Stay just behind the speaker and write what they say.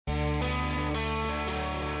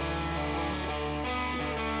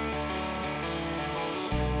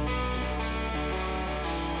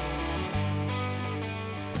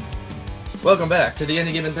Welcome back to the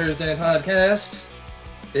Any Given Thursday podcast.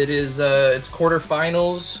 It's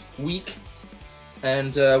quarterfinals week,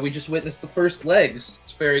 and we just witnessed the first legs.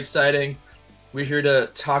 It's very exciting. We're here to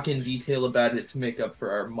talk in detail about it to make up for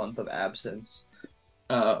our month of absence.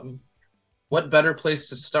 What better place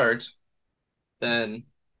to start than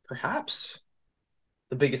perhaps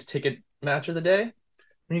the biggest ticket match of the day?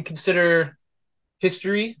 When you consider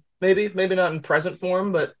history, maybe not in present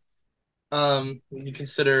form, but when you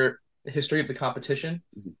consider the history of the competition,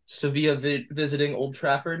 Sevilla visiting Old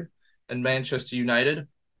Trafford and Manchester United,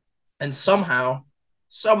 and somehow,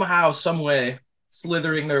 some way,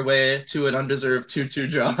 slithering their way to an undeserved 2-2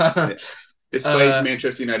 draw. Despite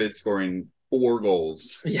Manchester United scoring 4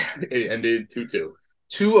 goals, Yeah, it ended 2-2.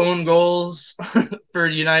 2 own goals for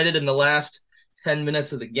United in the last 10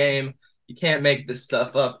 minutes of the game. You can't make this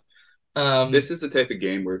stuff up. This is the type of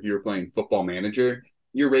game where if you're playing Football Manager,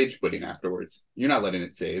 you're rage quitting afterwards. You're not letting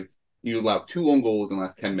it save. You allow 2 own goals in the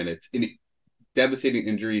last 10 minutes. In a devastating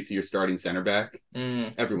injury to your starting center back.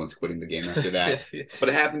 Everyone's quitting the game after that. But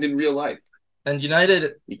it happened in real life. And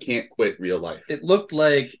United, you can't quit real life. It looked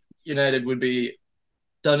like United would be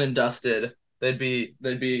done and dusted. They'd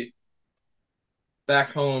be back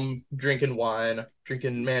home drinking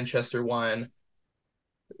Manchester wine.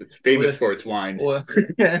 It's famous for its wine.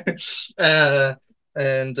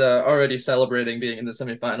 And already celebrating being in the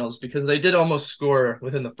semifinals because they did almost score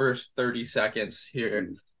within the first 30 seconds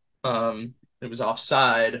here. It was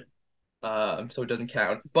offside, so it doesn't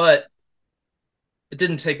count. But it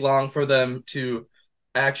didn't take long for them to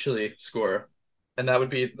actually score, and that would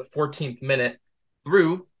be the 14th minute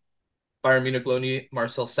through Bayern Munich loanee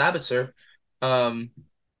Marcel Sabitzer.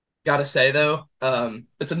 Gotta say though,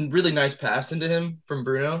 it's a really nice pass into him from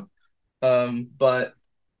Bruno, but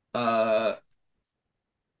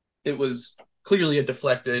it was clearly a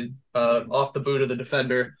deflected off the boot of the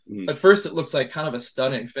defender. At first, it looks like kind of a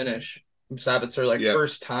stunning finish from Sabitzer,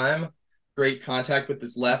 first time, great contact with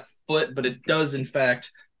his left foot, but it does in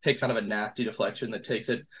fact take kind of a nasty deflection that takes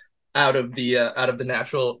it out of the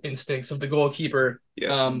natural instincts of the goalkeeper.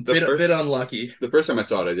 Yeah, bit unlucky. The first time I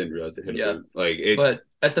saw it, I didn't realize it hit him. But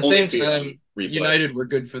at the same time, United were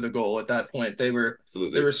good for the goal at that point. They were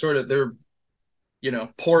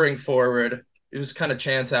pouring forward. It was kind of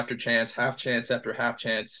chance after chance, half chance after half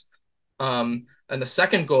chance. And the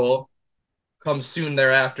second goal comes soon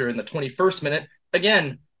thereafter in the 21st minute,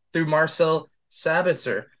 again, through Marcel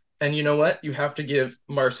Sabitzer. And you know what? You have to give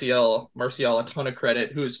Martial a ton of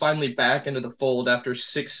credit, who is finally back into the fold after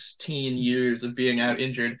 16 years of being out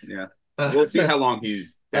injured. Yeah. We'll see how long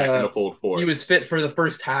he's back in the fold for. He was fit for the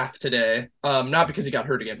first half today. Not because he got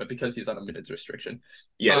hurt again, but because he's on a minutes restriction.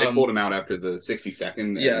 Yeah, they pulled him out after the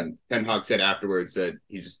 62nd. Yeah. And Ten Hag said afterwards that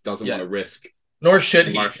he just doesn't want to risk. Nor should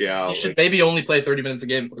he. Martial. He should maybe only play 30 minutes a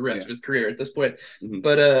game for the rest of his career at this point.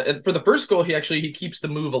 But for the first goal, he keeps the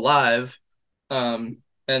move alive. And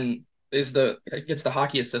gets the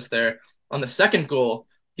hockey assist there. On the second goal,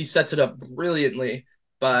 he sets it up brilliantly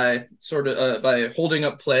by holding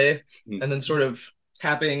up play and then sort of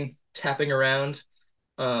tapping around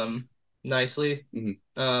nicely.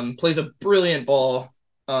 Plays a brilliant ball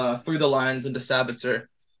through the lines into Sabitzer,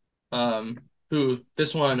 who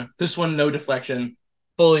this one no deflection,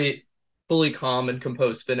 fully calm and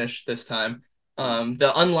composed finish this time.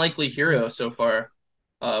 The unlikely hero so far,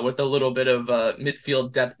 with a little bit of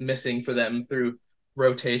midfield depth missing for them through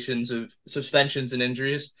rotations of suspensions and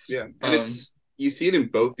injuries. Yeah, and you see it in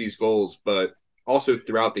both these goals, but also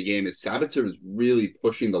throughout the game, Sabitzer was really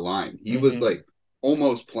pushing the line. He was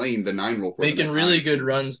almost playing the 9 role for making really good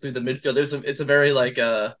runs through the midfield. It's a very like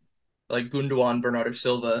Gundogan, Bernardo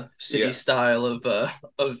Silva City style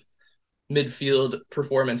of midfield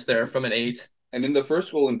performance there from an 8. And in the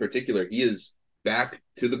first goal in particular, he is back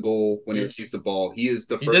to the goal when he receives the ball. He is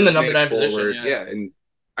the first in the number 9 forward. position. Yeah, and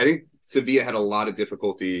I think Sevilla had a lot of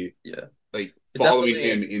difficulty. Following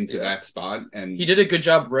him into that spot, and he did a good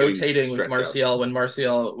job rotating with Martial when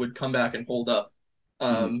Martial would come back and hold up.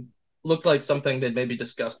 Looked like something they'd maybe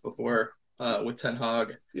discussed before with Ten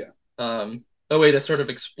Hag. Yeah, a way to sort of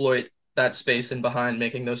exploit that space in behind,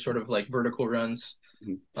 making those sort of like vertical runs.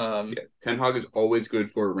 Ten Hag is always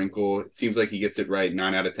good for a wrinkle. It seems like he gets it right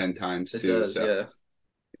 9 out of 10 times too. Does, yeah.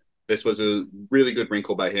 This was a really good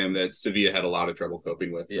wrinkle by him that Sevilla had a lot of trouble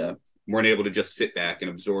coping with. Yeah, weren't able to just sit back and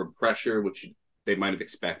absorb pressure, which they might have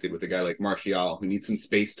expected with a guy like Martial, who needs some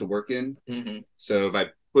space to work in. So by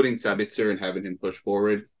putting Sabitzer and having him push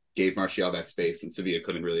forward, gave Martial that space, and Sevilla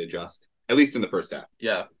couldn't really adjust, at least in the first half.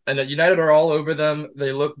 Yeah, and United are all over them.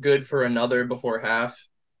 They look good for another before half.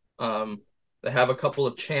 They have a couple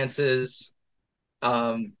of chances.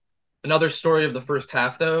 Another story of the first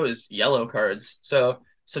half, though, is yellow cards. So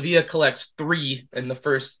Sevilla collects 3 in the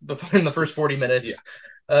first 40 minutes.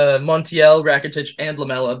 Montiel, Rakitic, and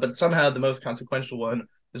Lamela, but somehow the most consequential one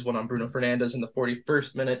is one on Bruno Fernandes in the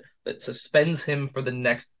 41st minute that suspends him for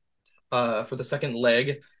the second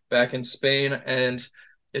leg back in Spain, and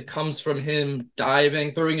it comes from him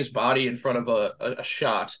diving, throwing his body in front of a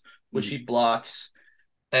shot, which he blocks,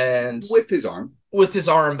 and with his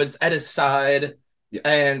arm, but it's at his side. Yeah.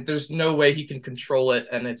 And there's no way he can control it,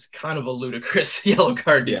 and it's kind of a ludicrous yellow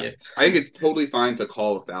card to get. I think it's totally fine to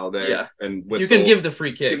call a foul there and whistle. You can give the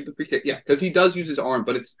free kick. Because he does use his arm,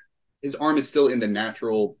 but his arm is still in the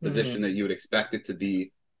natural position that you would expect it to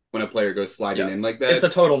be when a player goes sliding in like that. It's a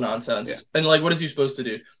total nonsense. Yeah. And like, what is he supposed to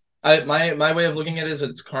do? My way of looking at it is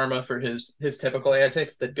it's karma for his typical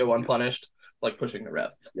antics that go unpunished, like pushing the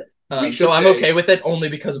ref. Yeah. So I'm okay with it only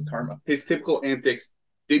because of karma. His typical antics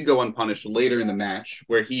did go unpunished later in the match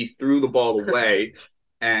where he threw the ball away,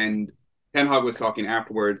 and Ten Hag was talking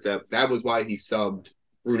afterwards that was why he subbed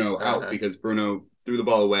Bruno out, because Bruno threw the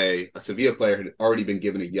ball away. A Sevilla player had already been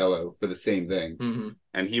given a yellow for the same thing,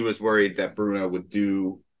 and he was worried that Bruno would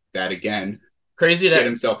do that again. Crazy to get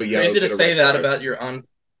himself a yellow. Crazy to say that about your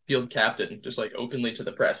on-field captain, just like openly to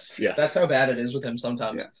the press. Yeah, that's how bad it is with him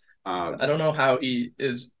sometimes. Yeah. I don't know how he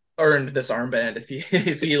is earned this armband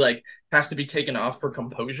if he like has to be taken off for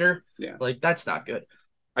composure. Yeah, like that's not good.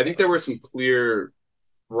 I think there were some clear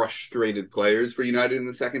frustrated players for United in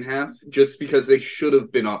the second half, just because they should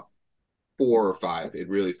have been up 4 or 5. It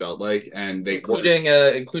really felt like, and they including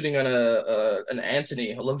on an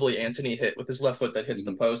Antony, a lovely Antony hit with his left foot that hits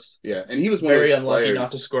the post. Yeah, and he was very unlucky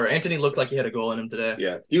not to score. Antony looked like he had a goal in him today.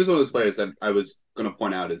 Yeah, he was one of those players that I was going to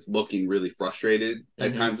point out as looking really frustrated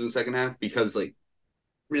at times in the second half, because like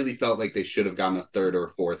really felt like they should have gotten a third or a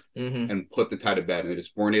fourth and put the tie to bed, and they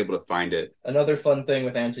just weren't able to find it. Another fun thing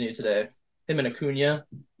with Antony today, him and Acuna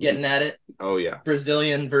getting at it. Oh yeah,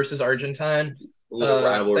 Brazilian versus Argentine.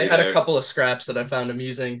 Rivalry they had a couple of scraps that I found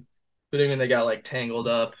amusing, including when they got like tangled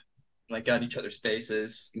up, like got in each other's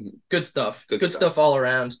faces. Good stuff. Good stuff all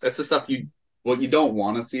around. That's the stuff you don't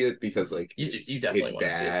want to see it, because like you definitely want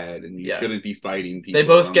to see it, and you shouldn't be fighting people. They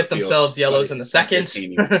both get themselves yellows in the second.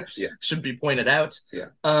 Should be pointed out. Yeah.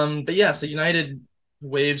 But yeah, so United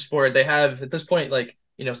waves for it. They have at this point, like,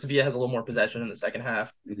 you know, Sevilla has a little more possession in the second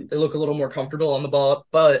half. They look a little more comfortable on the ball,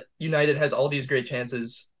 but United has all these great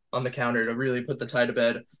chances on the counter to really put the tie to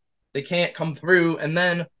bed. They can't come through, and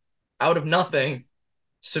then out of nothing,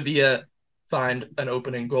 Sevilla find an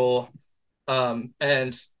opening goal,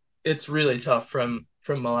 and it's really tough from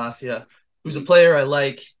Malacia, who's a player I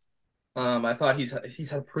like. I thought he's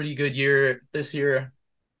had a pretty good year this year.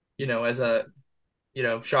 You know,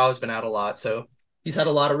 Shaw's been out a lot, so he's had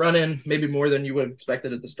a lot of run-in, maybe more than you would have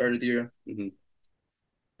expected at the start of the year.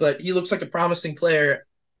 But he looks like a promising player.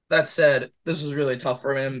 That said, this was really tough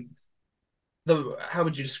for him. How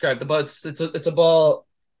would you describe the ball? It's a ball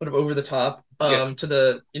sort of over the top to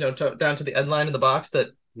the down to the end line in the box that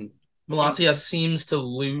Malacia seems to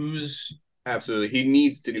lose. Absolutely, he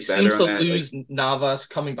needs to do better. Seems to lose Navas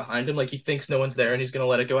coming behind him. Like, he thinks no one's there and he's going to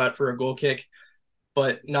let it go out for a goal kick,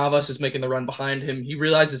 but Navas is making the run behind him. He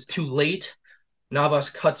realizes too late. Navas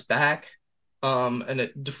cuts back. And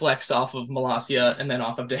it deflects off of Malacia and then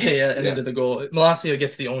off of De Gea and into the goal. Malacia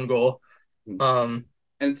gets the own goal. And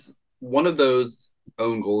it's one of those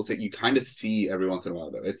own goals that you kind of see every once in a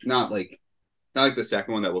while, though. It's not like the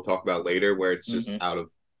second one that we'll talk about later, where it's just out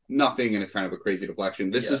of nothing and it's kind of a crazy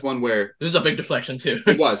deflection. This is one where this is a big deflection too.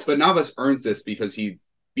 It was, but Navas earns this because he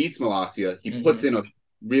beats Malacia. He puts in a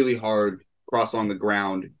really hard cross on the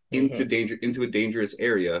ground into a dangerous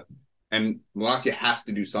area, and Malacia has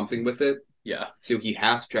to do something with it. Yeah. So he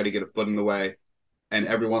has to try to get a foot in the way. And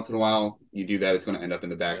every once in a while, you do that, it's going to end up in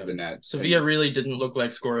the back of the net. Sevilla really didn't look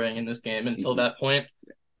like scoring in this game until that point.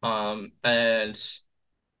 And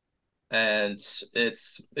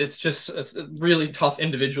it's a really tough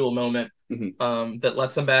individual moment that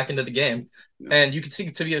lets them back into the game. And you can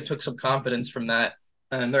see Sevilla took some confidence from that.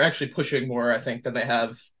 And they're actually pushing more, I think, than they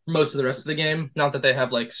have most of the rest of the game. Not that they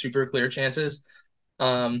have like super clear chances.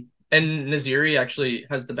 And Naziri actually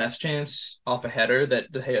has the best chance off a header that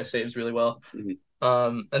De Gea saves really well.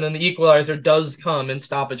 And then the equalizer does come in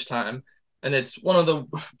stoppage time, and it's one of the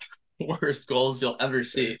worst goals you'll ever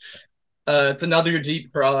see. It's another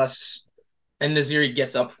deep cross, and Naziri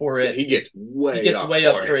gets up for it. He gets way up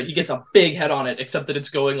for it. He gets a big head on it, except that it's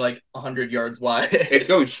going like 100 yards wide. It's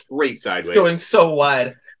going straight sideways. It's going so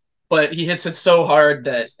wide. But he hits it so hard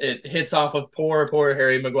that it hits off of poor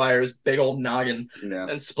Harry Maguire's big old noggin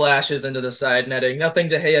and splashes into the side netting. Nothing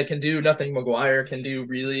De Gea can do, nothing Maguire can do,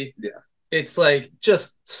 really. Yeah. it's like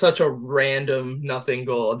just such a random nothing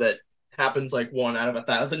goal that happens like 1 out of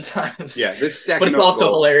 1,000 times. Yeah, this but second it's also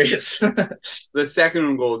goal, hilarious. the second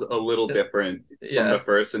own goal is a little different from the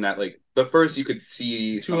first, in that like the first you could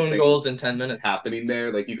see 2 own goals in 10 minutes happening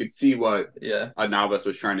there. Like you could see what Navas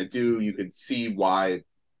was trying to do. You could see why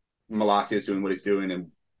Malacia is doing what he's doing, and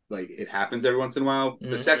like it happens every once in a while.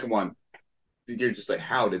 The second one, you're just like,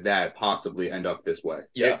 how did that possibly end up this way?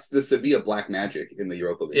 Yeah. It's the Sevilla black magic in the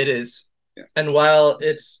Europa League. It is. Yeah. And while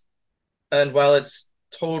it's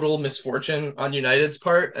total misfortune on United's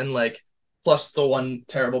part, and like plus the one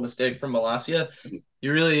terrible mistake from Malacia,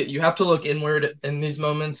 you have to look inward in these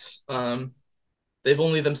moments. They've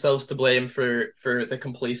only themselves to blame for the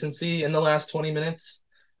complacency in the last 20 minutes.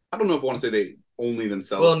 I don't know if I want to say they only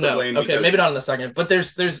themselves. Well, no, okay, maybe not in the second, but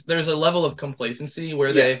there's a level of complacency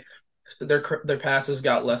where their passes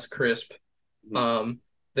got less crisp.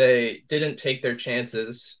 They didn't take their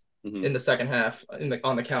chances in the second half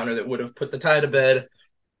on the counter that would have put the tie to bed.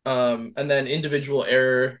 And then individual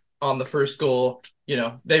error on the first goal.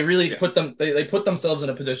 They really put themselves in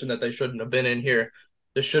a position that they shouldn't have been in here.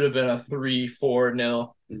 This should have been a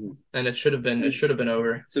 3-4-0, and it should have been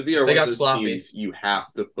over. Sevilla, they got sloppy. Teams, you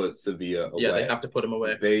have to put Sevilla away. Yeah, they have to put them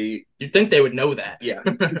away. You'd think they would know that. Yeah,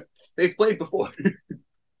 they've played before.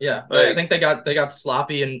 Yeah, I think they got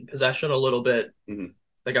sloppy in possession a little bit.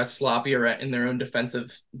 They got sloppy in their own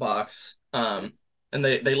defensive box. And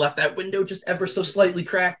they left that window just ever so slightly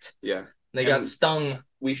cracked. Yeah, and they got stung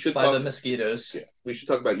by the mosquitoes. Yeah, we should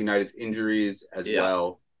talk about United's injuries as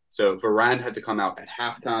well. So Varane had to come out at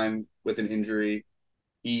halftime with an injury.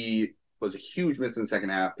 He was a huge miss in the second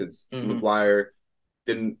half because Maguire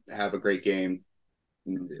didn't have a great game.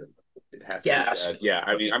 It has to be said. Yeah,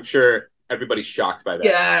 I mean, I'm sure everybody's shocked by that.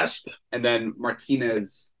 Gasp! And then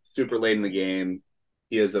Martinez, super late in the game,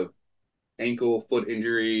 he has a ankle, foot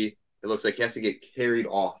injury. It looks like he has to get carried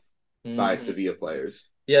off by Sevilla players.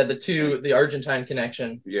 Yeah, the Argentine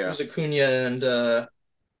connection. Yeah. It was Acuna and...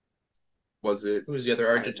 was it? Who was the other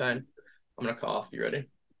Argentine? I'm going to cough. You ready?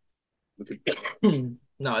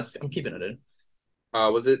 No, I'm keeping it in.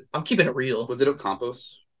 Was it? I'm keeping it real. Was it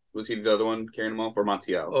Ocampos? Was he the other one carrying him off, or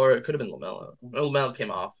Montiel? Or it could have been Lamela. Lamela came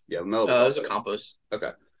off. Yeah, Lamela. It was Ocampos.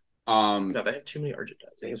 Okay. No, they have too many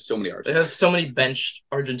Argentines. They have so many Argentines. They have so many benched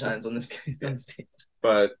Argentines on this team.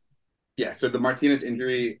 But yeah, so the Martinez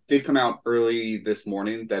injury did come out early this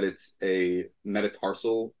morning that it's a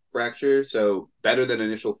metatarsal fracture. So better than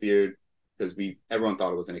initial feared, because everyone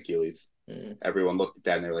thought it was an Achilles. Everyone looked at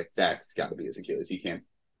that and they're like, that's got to be his Achilles. He can't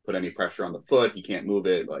put any pressure on the foot. He can't move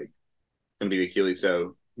it. Like, it's going to be the Achilles.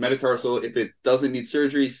 So metatarsal, if it doesn't need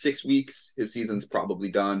surgery, 6 weeks, his season's probably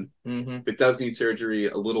done. If it does need surgery,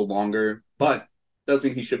 a little longer, but does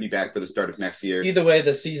mean he should be back for the start of next year. Either way,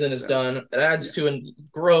 the season is done. It adds to a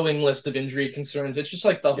growing list of injury concerns. It's just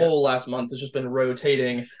like the whole last month has just been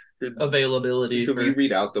rotating availability. Should we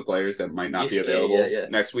read out the players that might not be available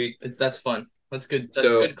next week? That's fun. That's good. That's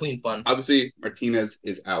good, clean fun. Obviously, Martinez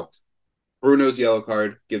is out. Bruno's yellow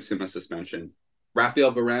card gives him a suspension.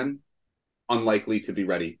 Rafael Varane, unlikely to be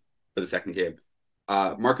ready for the second game.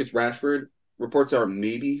 Marcus Rashford, reports are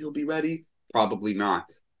maybe he'll be ready. Probably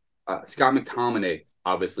not. Scott McTominay,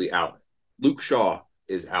 obviously out. Luke Shaw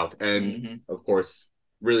is out. And, of course,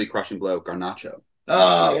 really crushing blow, Garnacho.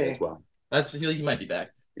 As well. He might be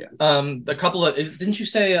back. Yeah. A couple of... Didn't you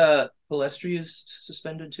say Palestri is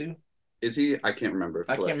suspended too? Is he? I can't remember.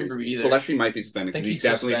 I can't remember either. Palestri might be suspended because he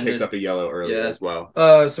definitely picked up a yellow earlier as well.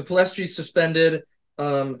 So Palestri's suspended.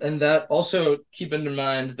 And that also, keep in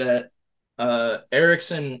mind that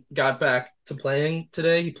Eriksen got back to playing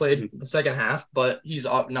today. He played the second half, but he's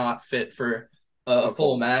not fit for a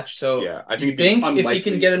full match. So I think if he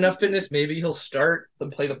can get enough fitness, maybe he'll start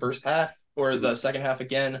and play the first half or the second half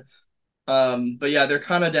again. But yeah, they're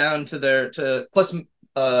kind of down to plus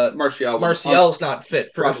Martial's not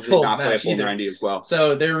fit for a full match either. As well.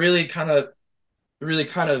 So they're really kind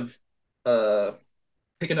of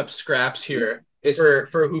picking up scraps here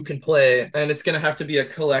for who can play, and it's going to have to be a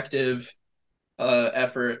collective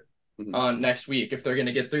effort on next week if they're going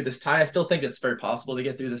to get through this tie. I still think it's very possible to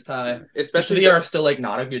get through this tie, especially they are still like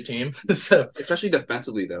not a good team. So especially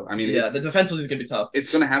defensively though. I mean, the defensively is going to be tough.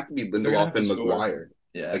 It's going to have to be Lindelof and Maguire.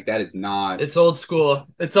 Yeah, like that is not. It's old school.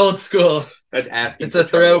 That's asking. It's a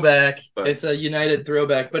throwback. It's a United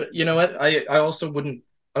throwback. But you know what? I also wouldn't.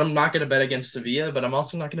 I'm not going to bet against Sevilla, but I'm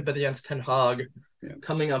also not going to bet against Ten Hag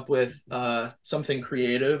coming up with something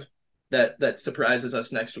creative that surprises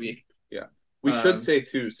us next week. Yeah, we should say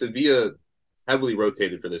too. Sevilla heavily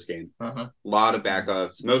rotated for this game. A lot of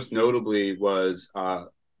backups. Most notably was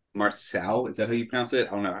Marcel. Is that how you pronounce it?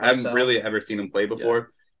 I don't know. I haven't really ever seen him play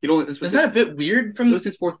before. This was Isn't that a bit weird? From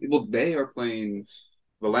his fourth. Well, they are playing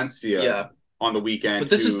Valencia on the weekend. But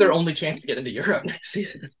this is their only chance to get into Europe next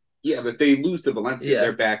season. Yeah, but if they lose to Valencia,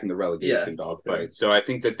 they're back in the relegation dogfight. So I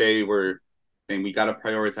think that they were saying we got to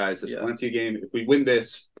prioritize this Valencia game. If we win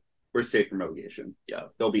this, we're safe from relegation. Yeah.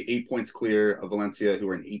 They'll be 8 points clear of Valencia, who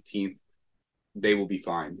are in 18th. They will be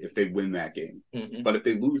fine if they win that game. Mm-hmm. But if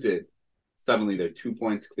they lose it, suddenly they're 2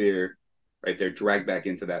 points clear, right? They're dragged back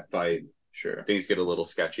into that fight. Sure. Things get a little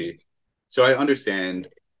sketchy. So I understand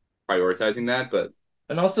prioritizing that, but...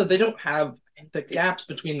 And also, they don't have the gaps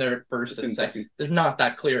between their first and second. They're not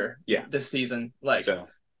that clear this season. Like, so,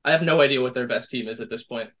 I have no idea what their best team is at this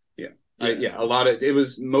point. Yeah. A lot of it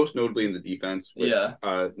was most notably in the defense with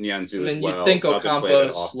Nianzou as well. You think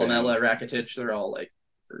Ocampos, Lamela, Rakitic, they're all like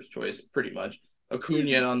first choice pretty much.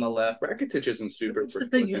 Acuna on the left. Rakitic isn't super. That's the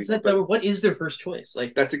thing. What is their first choice?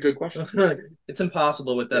 Like, that's a good question. It's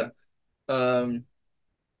impossible with them.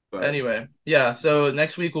 Anyway, so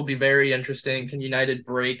next week will be very interesting. Can United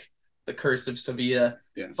break the curse of Sevilla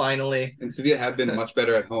finally? And Sevilla have been much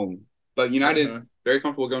better at home. But United, very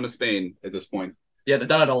comfortable going to Spain at this point. Yeah, they've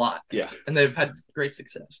done it a lot. Yeah. And they've had great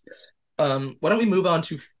success. Why don't we move on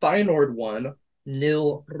to Feyenoord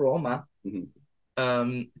 1-0 Roma?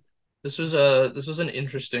 Mm-hmm. This was an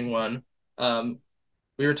interesting one.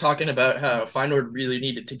 We were talking about how Feyenoord really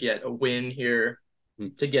needed to get a win here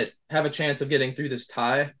to have a chance of getting through this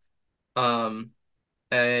tie. And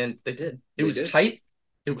they did. It was tight.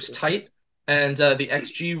 It was tight. And the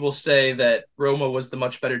XG will say that Roma was the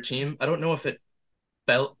much better team. I don't know if it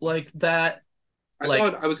felt like that.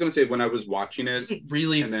 I was going to say when I was watching it,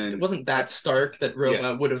 it wasn't that stark that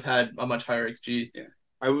Roma would have had a much higher XG. Yeah.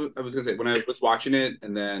 I was going to say when I was watching it,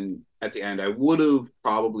 and then at the end, I would have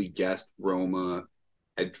probably guessed Roma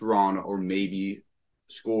had drawn or maybe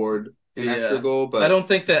scored an extra goal, but I don't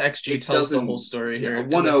think the XG tells the whole story here. A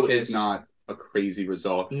 1-0 is not a crazy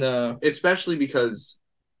result. No. Especially because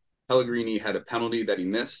Pellegrini had a penalty that he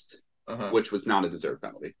missed, which was not a deserved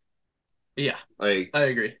penalty. Yeah. I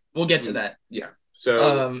agree. We'll get to that. Yeah.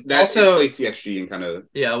 So that also inflates the XG and kind of...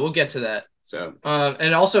 Yeah, we'll get to that. So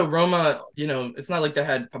and also Roma, it's not like they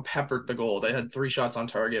had peppered the goal. They had 3 shots on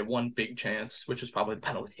target, 1 big chance, which was probably the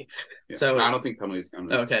penalty. Yeah, so I don't think penalties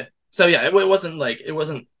count. Okay. So yeah, it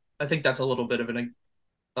wasn't. I think that's a little bit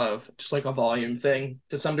of just like a volume thing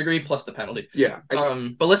to some degree, plus the penalty. Yeah.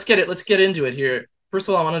 But let's get into it here. First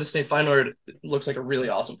of all, I wanted to say Feyenoord looks like a really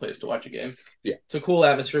awesome place to watch a game. Yeah. It's a cool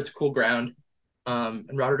atmosphere. It's a cool ground. And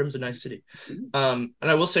Rotterdam's a nice city. And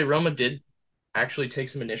I will say Roma did actually take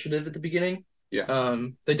some initiative at the beginning. Yeah.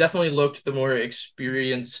 They definitely looked the more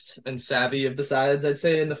experienced and savvy of the sides, I'd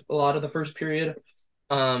say, in a lot of the first period.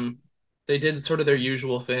 They did sort of their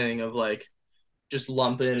usual thing of like just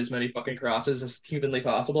lump in as many fucking crosses as humanly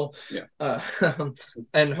possible. Yeah.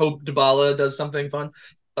 And hope Dybala does something fun.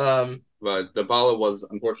 But Dybala was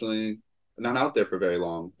unfortunately not out there for very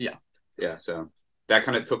long. Yeah. Yeah, so that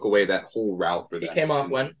kind of took away that whole route for that. He came off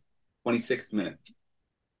when? 26th minute.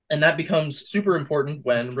 And that becomes super important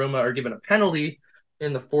when Roma are given a penalty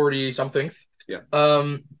in the 40-something. Yeah.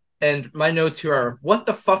 And my notes here are, what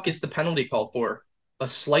the fuck is the penalty called for? A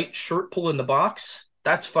slight shirt pull in the box?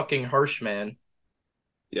 That's fucking harsh, man.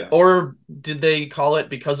 Yeah. Or did they call it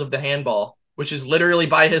because of the handball, which is literally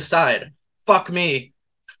by his side? Fuck me.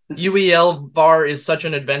 UEL VAR is such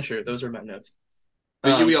an adventure. Those are my notes. The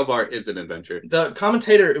UEL VAR is an adventure. The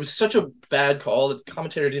commentator, it was such a bad call that the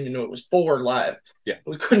commentator didn't even know it was for live. Yeah.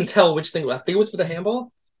 We couldn't tell which thing. I think it was for the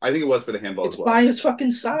handball. I think it was for the handball as well. By his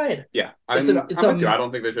fucking side. Yeah. I don't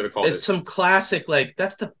think they should have called it. It's some classic, like,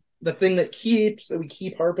 that's the thing that we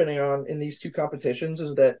keep harping on in these two competitions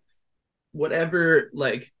is that whatever,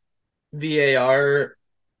 like, VAR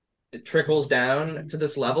it trickles down to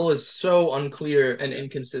this level is so unclear and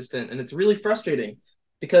inconsistent, and it's really frustrating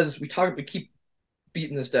because we keep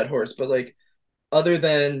beating this dead horse, but like other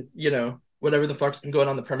than whatever the fuck's been going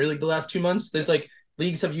on in the Premier League the last 2 months, there's like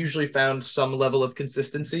leagues have usually found some level of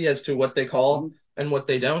consistency as to what they call and what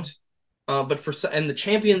they don't. But the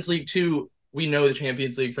Champions League too, we know the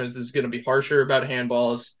Champions League, for instance, is going to be harsher about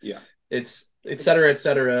handballs. Yeah, it's et cetera, et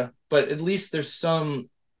cetera. But at least there's some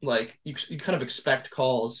like you kind of expect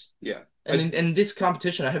calls. Yeah, and in this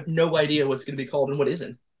competition, I have no idea what's going to be called and what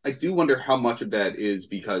isn't. I do wonder how much of that is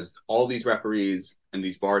because all these referees and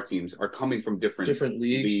these VAR teams are coming from different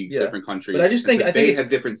leagues, different countries. But I just think they have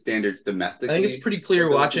different standards domestically. I think it's pretty clear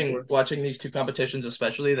watching these two competitions,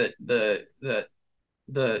 especially that the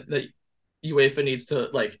UEFA needs to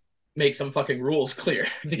like make some fucking rules clear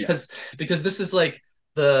because this is like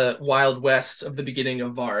the Wild West of the beginning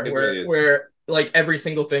of VAR, where like every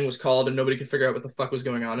single thing was called and nobody could figure out what the fuck was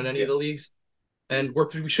going on in any of the leagues. and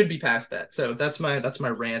we should be past that. So that's my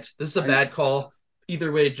rant. This is a bad call.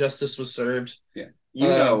 Either way, justice was served.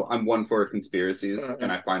 Yeah, I'm one for conspiracies,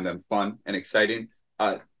 and I find them fun and exciting.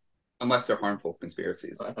 Unless they're harmful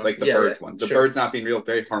conspiracies, like the birds one. The birds not being real,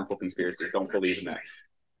 very harmful conspiracy. Don't believe in that.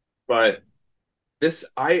 But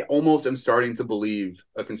I almost am starting to believe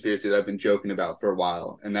a conspiracy that I've been joking about for a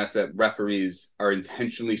while, and that's that referees are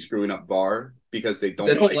intentionally screwing up VAR because they don't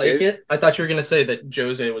like it. I thought you were going to say that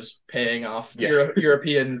Jose was paying off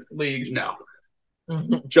European leagues. No.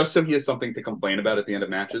 Just so he has something to complain about at the end of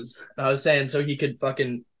matches. I was saying so he can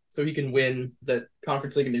win the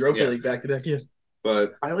Conference League and the Europa League back to back years.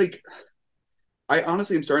 But I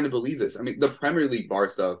honestly am starting to believe this. I mean, the Premier League VAR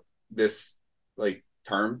stuff this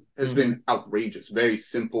term has been outrageous. Very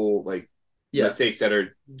simple mistakes that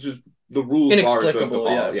are just the rules are supposed to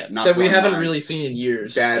follow. Not that we haven't really seen in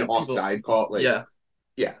years. Bad offside call.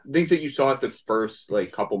 Things that you saw at the first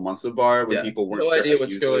couple months of VAR when people weren't no idea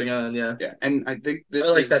what's going on. Yeah, and I think this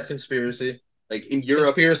I like that conspiracy. In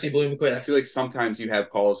Europe, conspiracy Bloomquist. I feel like sometimes you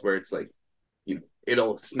have calls where it's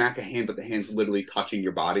it'll smack a hand, but the hand's literally touching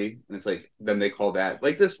your body, and it's then they call that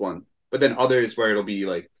this one. But then others where it'll be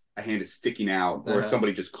a hand is sticking out, or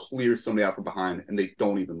somebody just clears somebody out from behind, and they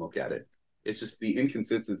don't even look at it. It's just the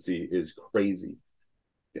inconsistency is crazy.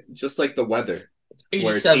 Just like the weather.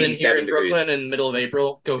 87 here in Brooklyn in middle of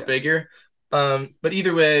April. Go figure. But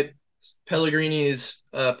either way, Pellegrini's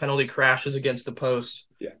penalty crashes against the post.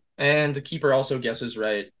 Yeah. And the keeper also guesses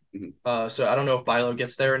right. Mm-hmm. So I don't know if Bilo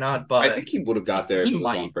gets there or not, but I think he would have got there. He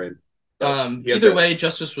might. Either way,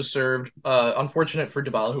 justice was served. Unfortunate for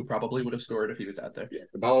Dybala, who probably would have scored if he was out there. Yeah,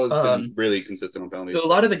 Dybala has been really consistent on penalties. So a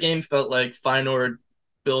lot of the game felt like Feyenoord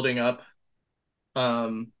building up,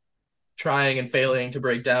 trying and failing to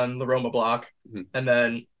break down the Roma block, and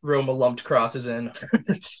then Roma lumped crosses in.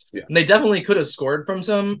 And they definitely could have scored from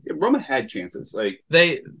some. Yeah, Roma had chances. I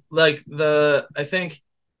think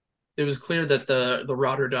it was clear that the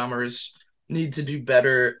Rotterdammers need to do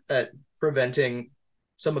better at preventing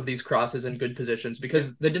some of these crosses in good positions,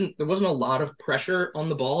 because there wasn't a lot of pressure on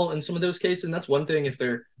the ball in some of those cases. And that's one thing, if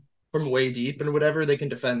they're from way deep and whatever, they can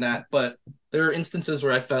defend that. But there are instances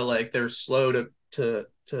where I felt like they're slow to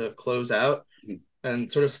close out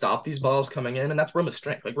and sort of stop these balls coming in. And that's Roma's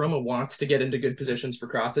strength. Roma wants to get into good positions for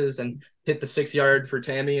crosses and hit the 6 yard for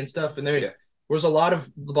Tammy and stuff. And there was a lot of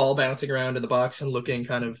the ball bouncing around in the box and looking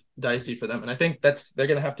kind of dicey for them. And I think they're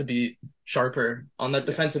going to have to be sharper on that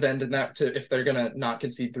defensive end, and if they're going to not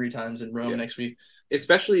concede 3 times in Rome next week.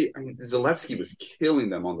 Especially, Zalewski was killing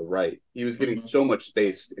them on the right. He was getting so much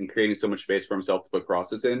space and creating so much space for himself to put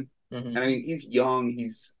crosses in. And he's young,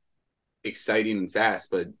 he's exciting and fast,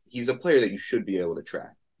 but he's a player that you should be able to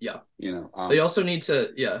track. Yeah. They also need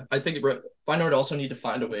to, I think Feyenoord also need to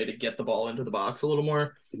find a way to get the ball into the box a little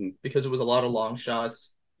more, because it was a lot of long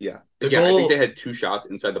shots. Yeah. I think they had 2 shots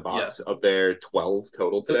inside the box of their 12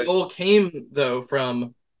 total today. The goal came, though,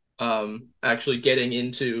 from actually getting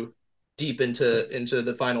deep into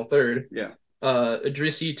the final third. Yeah.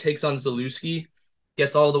 Idrissi takes on Zalewski,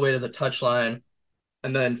 gets all the way to the touchline,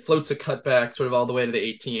 and then floats a cutback sort of all the way to the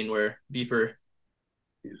 18, where Beefer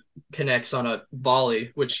connects on a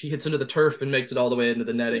volley, which he hits into the turf and makes it all the way into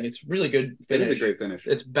the netting. It's really good finish. It is a great finish.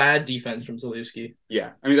 It's bad defense from Zalewski.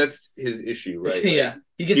 Yeah. That's his issue, right? Yeah.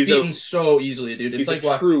 He gets beaten so easily, dude. It's he's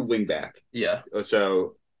a true wing back. Yeah.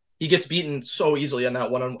 So he gets beaten so easily on that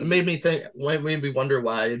one. It made me wonder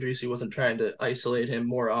why Idrissi wasn't trying to isolate him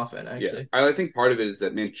more often, actually. Yeah. I think part of it is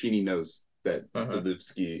that Mancini knows that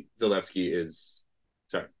Zalewski is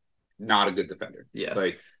not a good defender.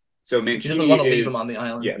 Yeah. So Mancini doesn't want to leave him on the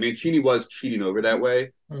island. Yeah, Mancini was cheating over that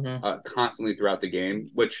way constantly throughout the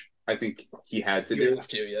game, which I think he had to do. You have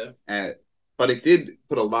to, yeah. But it did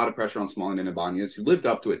put a lot of pressure on Smalling and Ibanez, who lived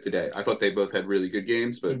up to it today. I thought they both had really good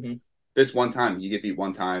games, but this one time, you get beat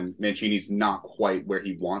one time, Mancini's not quite where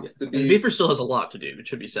he wants to be. And Beefer still has a lot to do, it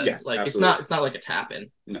should be said. Yes, it's not like a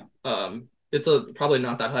tap-in. No. It's probably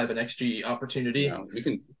not that high of an XG opportunity. No,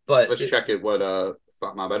 let's check it what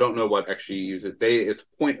I don't know what XG uses. It's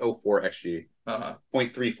 0.04 XG.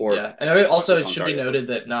 0.34. Yeah, and it should be noted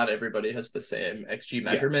that not everybody has the same XG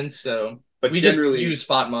measurements, so we just use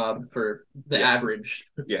FOTMob for the average.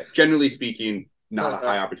 Yeah, generally speaking, not a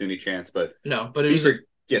high opportunity chance, but it was a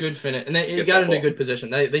good finish, and they got into a good position.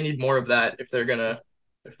 They need more of that if they're gonna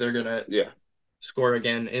score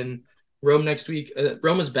again in Rome next week.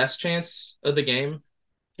 Roma's best chance of the game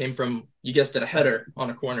came from, you guessed it, a header on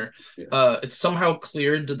a corner. Yeah. It's somehow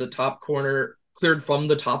cleared from the top corner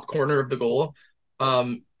of the goal.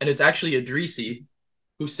 And it's actually Idrissi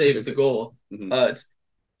who saves the goal.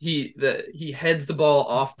 He heads the ball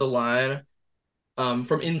off the line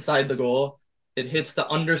from inside the goal. It hits the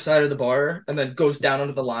underside of the bar and then goes down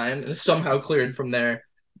onto the line and is somehow cleared from there.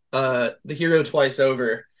 The hero twice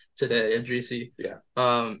over today, Idrisi. Yeah.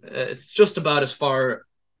 It's just about as far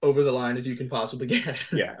over the line as you can possibly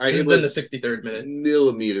get. Yeah. This is in the 63rd minute.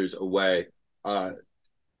 Millimeters away. All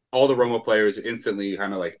the Roma players instantly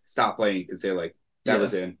kind of like stop playing because they're like, that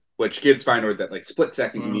was in, which gives Feyenoord that like split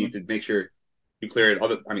second you need to make sure you clear it.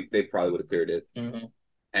 I mean, they probably would have cleared it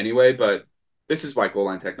anyway, but this is why goal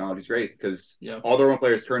line technology is great because all the Roma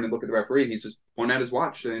players turn and look at the referee. He's just pointing at his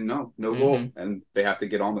watch saying, no goal, and they have to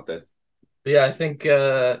get on with it. But yeah, I think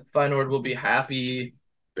Feyenoord will be happy,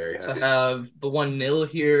 very happy to have the 1-0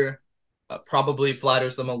 here. Probably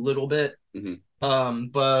flatters them a little bit.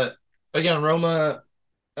 But again, Roma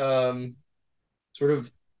sort of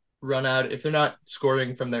run out if they're not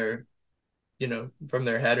scoring from their from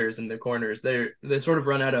their headers and their corners. They sort of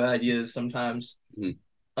run out of ideas sometimes.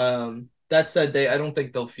 That said, I don't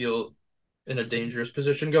think they'll feel in a dangerous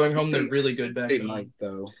position going home. They're really good back home. They might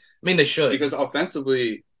though. I mean, they should, because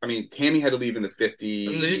offensively, I mean, Tammy had to leave in the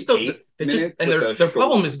 50th minute. And their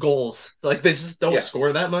problem is goals. It's like they just don't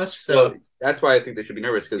score that much. So that's why I think they should be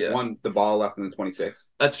nervous because one, the ball left in the 26th.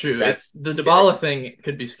 That's true. That's the Dybala thing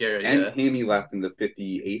could be scary. And Tammy left in the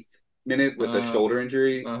 58th minute with a shoulder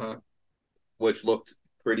injury, which looked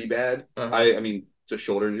pretty bad. I mean, it's a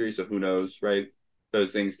shoulder injury, so who knows, right?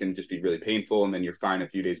 Those things can just be really painful, and then you're fine a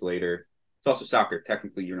few days later. It's also soccer.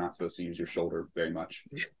 Technically, you're not supposed to use your shoulder very much.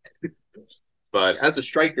 But as a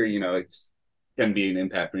striker, it can be an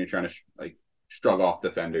impact when you're trying to shrug off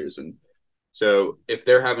defenders. And so if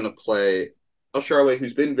they're having to play El Shaarawy,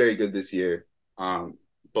 who's been very good this year,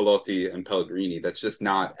 Belotti and Pellegrini, that's just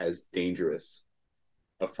not as dangerous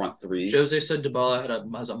a front three. Jose said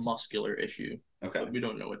Dybala has a muscular issue. Okay. But we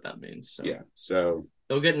don't know what that means. So. Yeah. So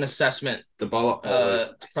they'll get an assessment. Dybala always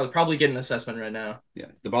probably get an assessment right now. Yeah.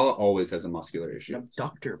 Dybala always has a muscular issue.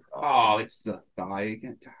 Abductor problem. Oh, it's the thigh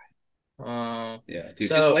again. Yeah, dude,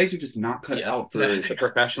 his legs are just not cut out for the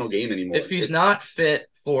professional game anymore. If he's not fit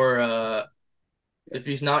for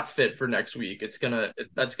next week, they're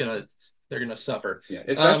gonna suffer. Yeah,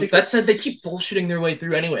 that said, they keep bullshitting their way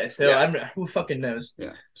through anyway. So who fucking knows?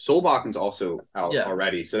 Yeah, Solbakken also out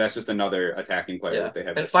already, so that's just another attacking player that they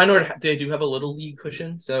have. And Feyenoord, they do have a little league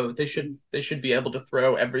cushion, so they should be able to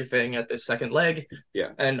throw everything at this second leg. Yeah,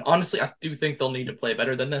 and honestly, I do think they'll need to play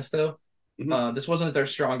better than this though. This wasn't their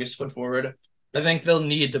strongest foot forward. I think they'll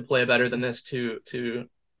need to play better than this to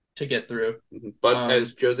get through. But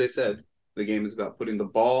as Jose said, the game is about putting the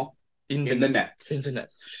ball in the net. Into net.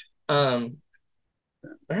 All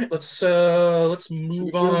right, let's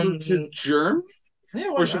move on to Germany. Yeah,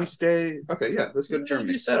 or should we stay? Okay, yeah, let's go to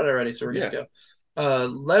Germany. You said it already, so we're gonna go.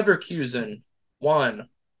 Leverkusen 1-1.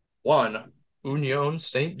 Union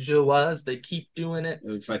St. Gilloise, they keep doing it.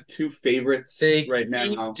 It's my two favorites right now.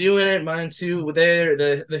 They keep doing it. Mine too.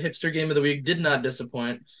 The hipster game of the week did not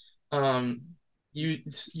disappoint.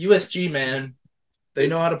 USG, man, they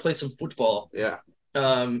know how to play some football. Yeah.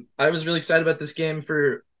 I was really excited about this game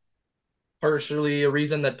for partially a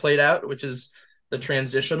reason that played out, which is the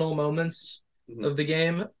transitional moments of the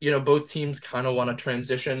game. Both teams kind of want to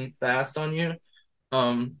transition fast on you.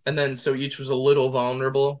 And then so each was a little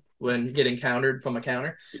vulnerable when getting countered from a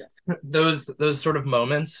counter. Yeah. Those sort of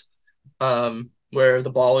moments where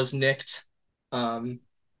the ball is nicked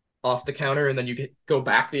off the counter and then you go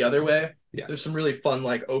back the other way. Yeah. There's some really fun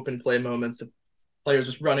open play moments of players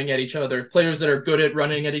just running at each other, players that are good at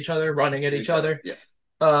running at each other.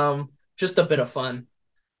 Yeah. Just a bit of fun.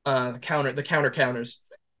 The counter counters.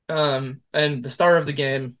 And the star of the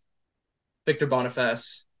game, Victor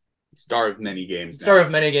Boniface. Star of many games.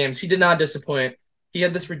 He did not disappoint. He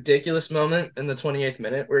had this ridiculous moment in the 28th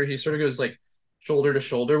minute where he sort of goes shoulder to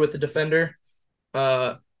shoulder with the defender,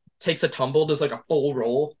 takes a tumble, does a full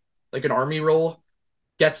roll, like an army roll,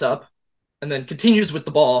 gets up, and then continues with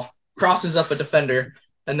the ball, crosses up a defender,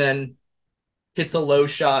 and then hits a low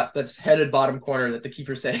shot that's headed bottom corner that the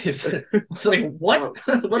keeper saves. It's like, what?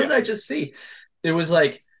 What did I just see? It was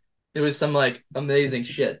some amazing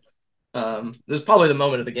shit. It was probably the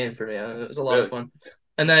moment of the game for me. It was a lot of fun.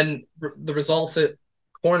 And then the resultant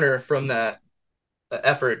corner from that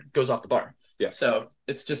effort goes off the bar. Yeah. So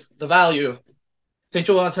it's just the value. St.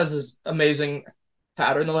 Gilloise has this amazing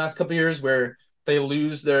pattern the last couple of years where they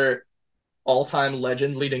lose their all-time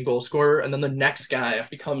legend leading goal scorer, and then the next guy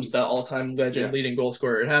becomes the all-time legend leading goal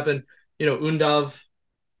scorer. It happened, Undav.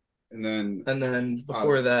 And then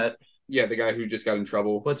before that. Yeah, the guy who just got in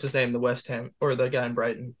trouble. What's his name? The West Ham, or the guy in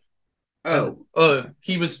Brighton.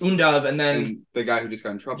 He was Undav, and then and the guy who just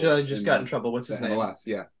got in trouble. got in trouble. What's his name? MLS,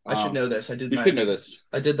 yeah. I should know this. You should know this.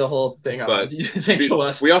 I did the whole thing. But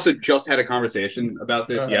we also just had a conversation about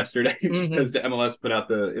this yesterday because the MLS put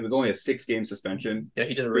out it was only a 6-game suspension. Yeah,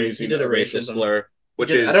 he did a racial slur, I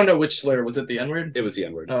don't know which slur. Was it the N-word? It was the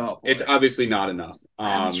N-word. Oh, boy. It's obviously not enough.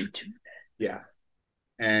 Yeah.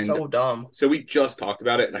 And so dumb. So we just talked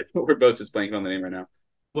about it, and I know we're both just blanking on the name right now.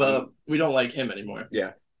 Well, we don't like him anymore.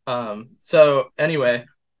 Yeah. So anyway,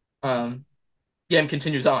 game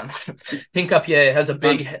continues on. Hincapié has a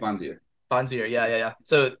big Bonzier, yeah.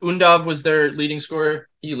 So Undav was their leading scorer.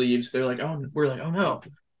 He leaves. We're like, oh no,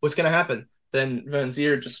 what's gonna happen? Then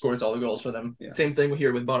Bonzier just scores all the goals for them. Yeah. Same thing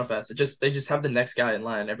here with Boniface. They just have the next guy in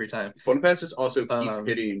line every time. Boniface just also keeps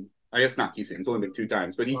hitting. I guess not keeps hitting. It's only been 2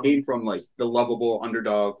 times, but he came from like the lovable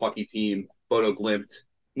underdog plucky team, Bodo Glimt,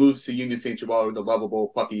 moves to Union Saint-Gilloise, the lovable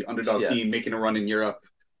plucky underdog team, making a run in Europe.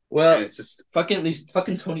 Well, and it's just these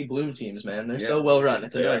fucking Tony Bloom teams, man. They're so well run.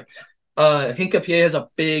 It's annoying. Hincapié has a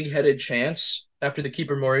big-headed chance after the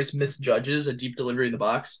keeper Morris misjudges a deep delivery in the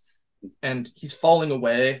box, and he's falling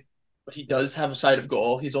away, but he does have a side of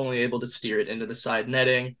goal. He's only able to steer it into the side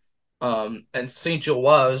netting. And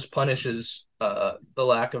Saint-Gilloise punishes the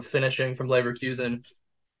lack of finishing from Leverkusen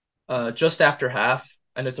just after half,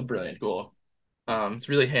 and it's a brilliant goal. It's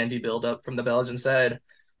really handy build-up from the Belgian side.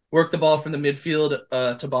 Work the ball from the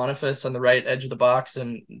midfield to Boniface on the right edge of the box,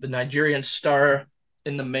 and the Nigerian star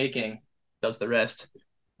in the making does the rest.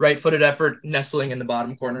 Right-footed effort, nestling in the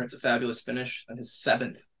bottom corner. It's a fabulous finish, and his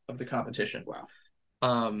 7th of the competition. Wow.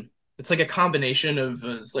 It's like a combination of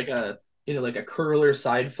it's like a curler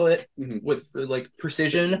side foot with like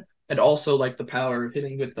precision and also like the power of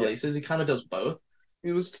hitting with the laces. He kind of does both.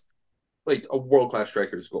 It was like a world-class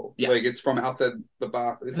striker's goal. Yeah. Like it's from outside the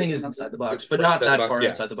box. I think it's inside the box, but not that far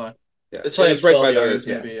outside the box. Yeah. It's like right by the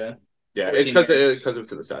maybe. Yeah, it's because it was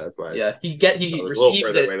to the side. That's why. Yeah, he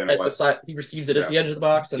receives it at the side. He receives it at the edge of the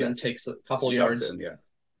box and then takes a couple yards.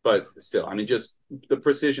 But still, I mean, just the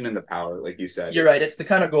precision and the power, like you said. You're right. It's the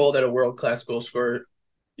kind of goal that a world-class goal scorer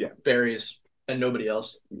buries and nobody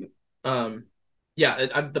else.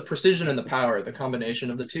 The precision and the power, the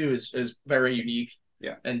combination of the two is very unique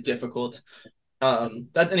and difficult.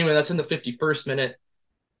 That's in the 51st minute.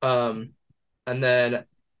 And then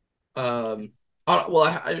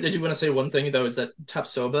I do want to say one thing though, is that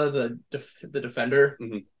Tapsoba, the defender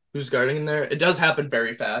who's guarding in there, it does happen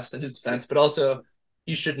very fast in his defense, but also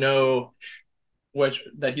he should know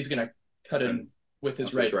that he's gonna cut in with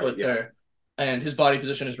his right foot there. And his body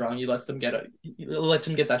position is wrong. He lets him get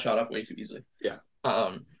that shot up way too easily. Yeah.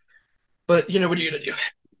 But what are you gonna do?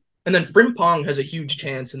 And then Frimpong has a huge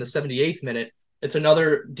chance in the 78th minute. It's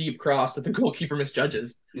another deep cross that the goalkeeper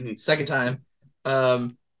misjudges. Second time.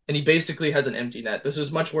 And he basically has an empty net. This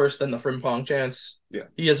is much worse than the Frimpong chance. Yeah.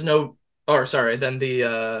 He has than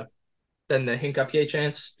the Hincapié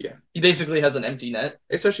chance. Yeah. He basically has an empty net.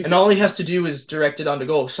 And all he has to do is direct it onto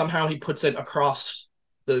goal. Somehow he puts it across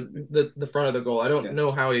the front of the goal. I don't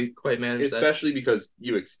know how he quite managed that. Especially because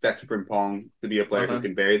you expect Frimpong to be a player who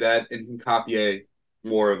can bury that, and Hincapié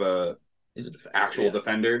more of actual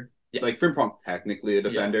defender. Yeah. Like Frimpong technically a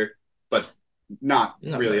defender, but not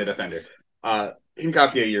really a defender.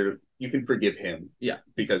 Hincapié, you can forgive him,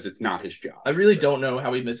 because it's not his job. I really don't know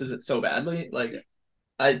how he misses it so badly.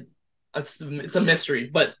 It's a mystery,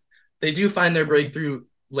 but they do find their breakthrough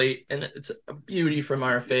late, and it's a beauty from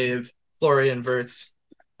our fave Florian Wirtz.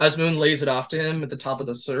 Asmoon lays it off to him at the top of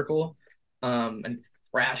the circle, and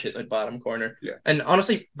thrashes at bottom corner. Yeah. And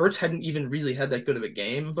honestly, Wirtz hadn't even really had that good of a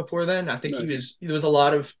game before then. I think there was a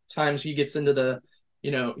lot of times he gets into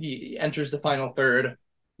he enters the final third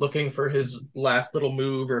looking for his last little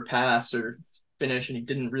move or pass or finish, and he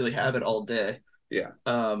didn't really have it all day. Yeah.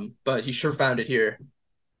 But he sure found it here.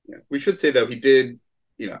 Yeah. We should say, though, he did,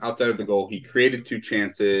 outside of the goal, he created 2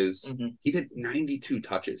 chances. He did 92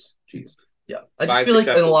 touches. Jeez. Yeah. I just feel like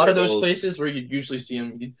in a lot of those places where you'd usually see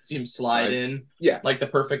him slide in. Yeah. Like the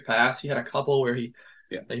perfect pass. He had a couple where he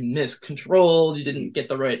miscontrolled. He didn't get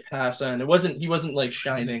the right pass on. He wasn't like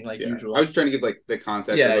shining like usual. I was trying to give like the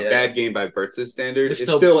context of a bad game by Wirtz's standards.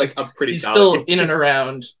 It's still like a pretty he's solid still game. In and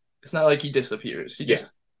around. It's not like he disappears. He just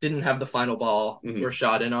didn't have the final ball or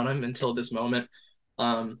shot in on him until this moment.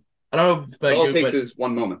 I don't know about all it takes is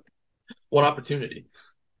one moment. One opportunity.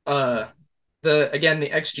 The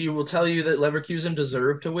XG will tell you that Leverkusen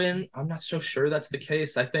deserved to win. I'm not so sure that's the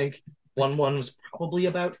case. I think 1-1 was probably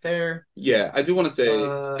about fair. Yeah, I do want to say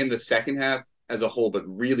in the second half as a whole, but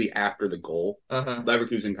really after the goal,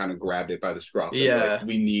 Leverkusen kind of grabbed it by the scruff. Yeah.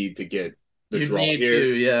 We need to get the draw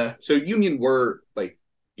here. Yeah. So Union were like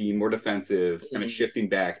being more defensive, kind of shifting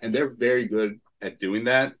back, and they're very good at doing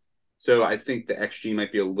that. So I think the XG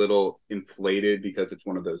might be a little inflated because it's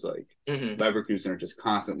one of those like Leverkusen are just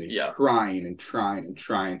constantly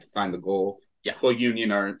trying to find the goal. Yeah. Well,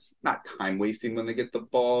 Union are not time wasting when they get the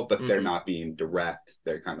ball, but they're not being direct.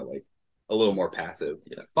 They're kind of like a little more passive.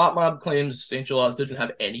 Yeah. Botmob claims St. Gilloise didn't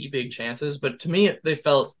have any big chances, but to me, they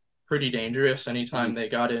felt pretty dangerous anytime they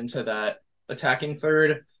got into that attacking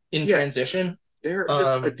third in transition. They're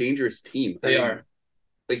just a dangerous team. They are.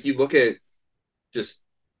 Like, you look at just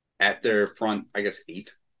at their front, I guess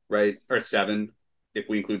 8, right? Or 7, if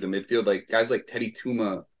we include the midfield. Like, guys like Teddy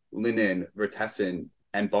Tuma, Linen, Vertessen,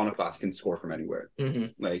 and Boniface can score from anywhere.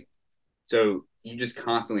 Like, so you just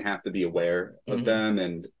constantly have to be aware of them,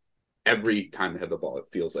 and every time they have the ball, it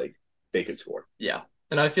feels like they could score. Yeah.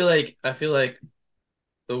 And I feel like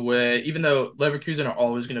the way, even though Leverkusen are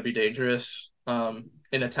always going to be dangerous in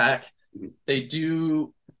attack, they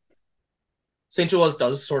do. St. Gilloise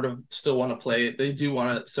does sort of still want to play. They do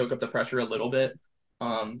want to soak up the pressure a little bit,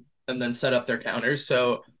 and then set up their counters.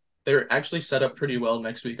 So they're actually set up pretty well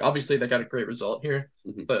next week. Obviously, they got a great result here,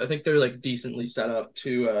 but I think they're like decently set up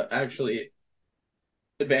to actually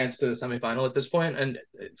advance to the semifinal at this point. And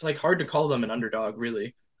it's like hard to call them an underdog,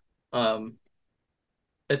 really,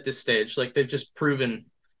 at this stage. Like, they've just proven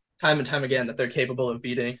time and time again that they're capable of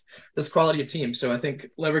beating this quality of team. So I think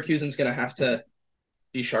Leverkusen's going to have to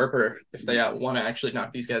be sharper if they want to actually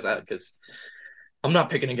knock these guys out, because I'm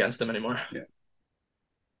not picking against them anymore. Yeah,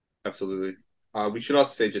 absolutely. We should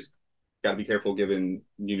also say, just got to be careful giving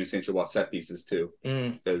Union St. Gilloise set pieces too,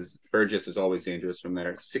 because Burgess is always dangerous from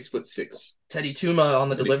there. 6'6". Teddy Tuma on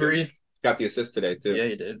the delivery. Got the assist today too. Yeah,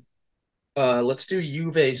 he did. Let's do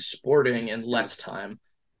Juve Sporting in less time.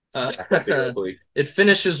 It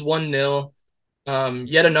finishes 1-0.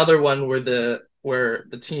 Yet another one where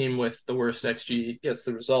the team with the worst XG gets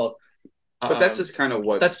the result. But that's just kind of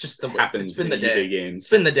what happens in the day games. It's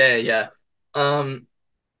been the day, yeah.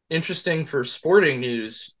 Interesting for sporting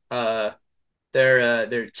news,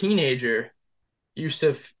 their teenager,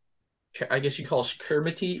 Yusuf, I guess you call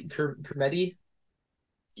Kermeti.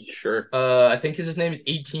 Sure. I think his name is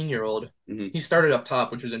 18-year-old. He started up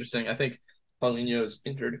top, which was interesting. I think Paulinho is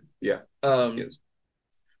injured. Yeah.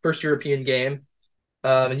 First European game.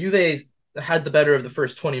 And Juve had the better of the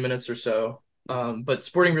first 20 minutes or so. But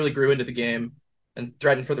Sporting really grew into the game and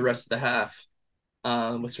threatened for the rest of the half,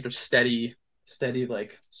 with sort of steady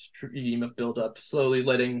like stream of build-up, slowly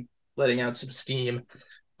letting out some steam.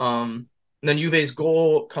 And then Juve's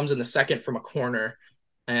goal comes in the second from a corner,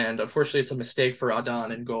 and unfortunately it's a mistake for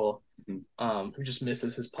Adan in goal, who just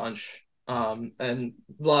misses his punch. And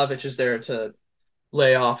Vlahovic is there to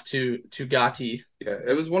lay off to Gatti. Yeah,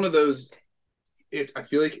 it was one of those. I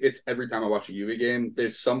feel like it's every time I watch a Juve game,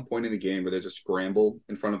 there's some point in the game where there's a scramble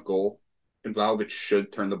in front of goal, and Vlahovic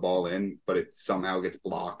should turn the ball in, but it somehow gets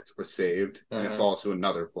blocked or saved, and it falls to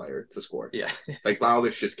another player to score. Yeah. Like,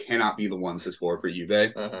 Vlahovic just cannot be the one to score for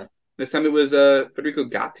Juve. This time it was Federico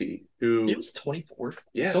Gatti, who... He was 24.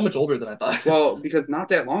 Yeah. So much older than I thought. Well, because not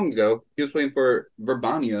that long ago, he was playing for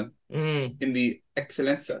Verbania in the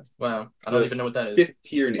Eccellenza. Wow. I don't even know what that is. 5th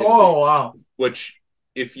tier in Italy. Oh, wow. Which,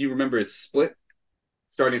 if you remember, is split,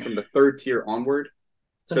 starting from the 3rd tier onward.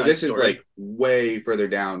 So nice this story. Is like way further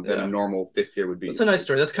down than a normal 5th tier would be. It's a nice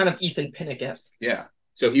story. That's kind of Ethan Pinnock-esque. Yeah.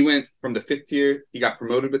 So he went from the 5th tier, he got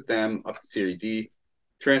promoted with them up to Serie D,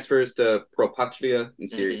 transfers to Pro Patria in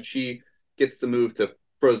Serie C, gets the move to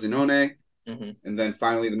Frosinone, and then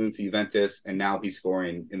finally the move to Juventus, and now he's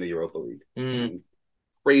scoring in the Europa League.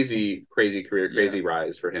 Crazy career, crazy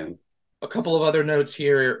rise for him. A couple of other notes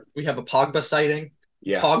here. We have a Pogba sighting.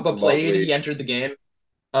 Yeah, Pogba played. He entered the game.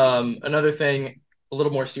 Another thing, a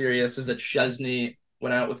little more serious, is that Szczesny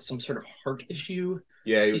went out with some sort of heart issue.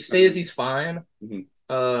 Yeah, he says he's fine,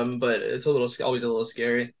 but it's always a little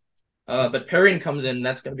scary. But Perrin comes in, and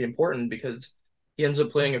that's going to be important because he ends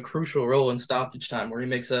up playing a crucial role in stoppage time, where he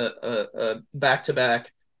makes a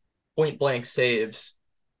back-to-back point-blank saves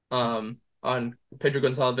on Pedro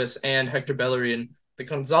Gonçalves and Hector Bellerin. The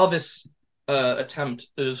Gonçalves attempt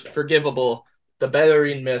is forgivable. The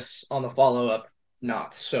Bellerin miss on the follow-up,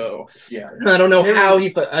 not so. Yeah, I don't know how he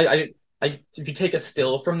put. If you take a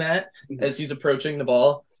still from that as he's approaching the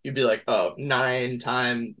ball, you'd be like, oh,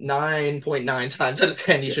 9.9 times out of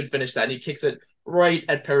 10 he should finish that. And he kicks it right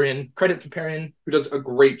at Perrin. Credit to Perrin, who does a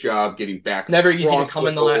great job getting back. Never easy to come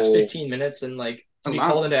in the last 15 minutes and like to be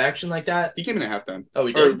called into action like that. He came in at halftime. Oh,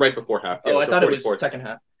 he did? Or right before half. Yeah, I thought it was second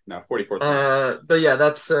half. No, 44th. But yeah,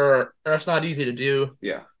 that's not easy to do.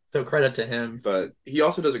 Yeah. So credit to him. But he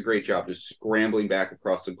also does a great job just scrambling back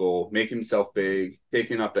across the goal, making himself big,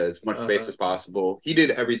 taking up as much space as possible. He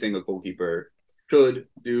did everything a goalkeeper should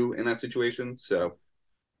do in that situation. So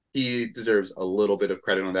he deserves a little bit of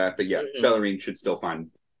credit on that. But yeah, Bellerin should still find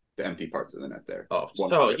the empty parts of the net there. Oh, 100%.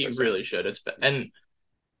 So he really should. And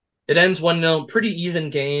it ends 1-0, pretty even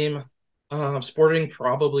game. Sporting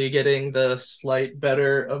probably getting the slight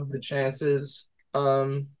better of the chances.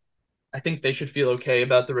 I think they should feel okay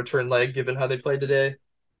about the return leg given how they played today.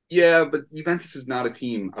 Yeah, but Juventus is not a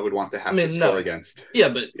team I would want to have to score against. Yeah,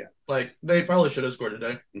 but like they probably should have scored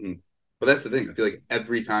today. Mm-hmm. But that's the thing. I feel like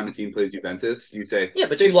every time a team plays Juventus, you say, yeah,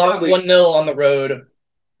 but you lost 1-0 on the road.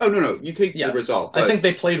 Oh, no. You take the result. But I think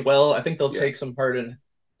they played well. I think they'll take some part in.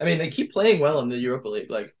 I mean, they keep playing well in the Europa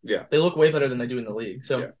League. Like, they look way better than they do in the league.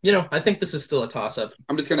 So, I think this is still a toss-up.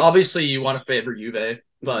 I'm just gonna obviously you want to favor Juve,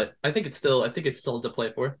 but I think it's still to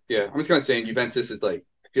play for. Yeah, I'm just gonna say Juventus is like.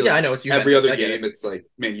 I know it's Juventus. Every other game, it's like,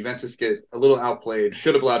 man, Juventus get a little outplayed,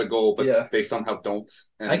 should have allowed a goal, but they somehow don't.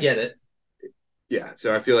 And I get it. Yeah,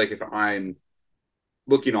 so I feel like if I'm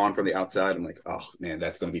looking on from the outside, I'm like, oh man,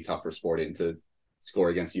 that's going to be tough for Sporting to score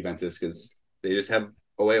against Juventus because they just have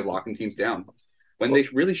a way of locking teams down when they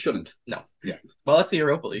really shouldn't. No. Yeah. Well, that's the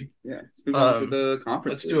Europa League. Yeah. Let's move on to the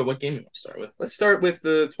conference. Let's do it. What game do you want to start with? Let's start with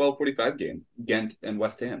the 12:45 game, Ghent and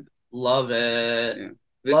West Ham. Love it.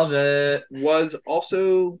 Yeah. Love it. Was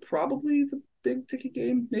also probably the big ticket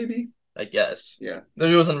game, maybe. I guess. Yeah.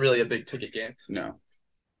 There wasn't really a big ticket game. No.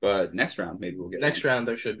 But next round, maybe we'll get next round.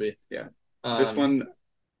 There should be. Yeah. This one,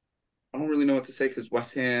 I don't really know what to say because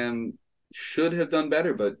West Ham should have done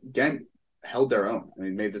better, but Ghent held their own. I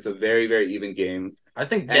mean, made this a very, very even game. I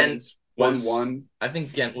think Ghent 1-1. I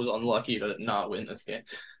think Ghent was unlucky to not win this game.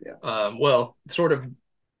 Yeah. Well, sort of of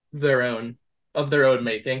their own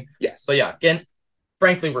making. Yes. But yeah, Ghent,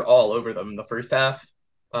 frankly, we're all over them in the first half.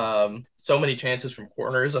 So many chances from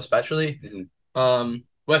corners, especially. Mm-hmm.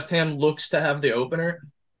 West Ham looks to have the opener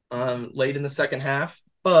late in the second half,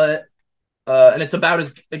 but and it's about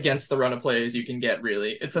as against the run of play as you can get,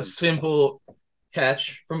 really. It's a simple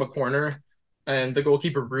catch from a corner, and the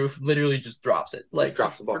goalkeeper Roof literally just drops it. Like,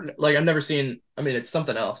 drops the ball. Like, I've never seen, I mean, it's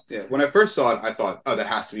something else. Yeah, when I first saw it, I thought, oh, that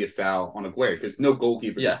has to be a foul on Aguirre, because no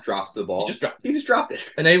goalkeeper just drops the ball. He just dropped it.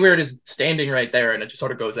 And Aguirre is standing right there, and it just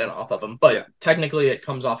sort of goes in off of him. But technically, it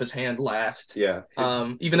comes off his hand last. Yeah.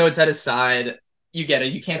 Even though it's at his side, you get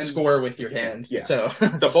it. You can't score with your hand. Yeah. So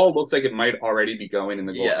the ball looks like it might already be going in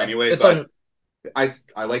the goal anyway. It's but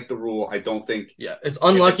I like the rule. I don't think. Yeah, it's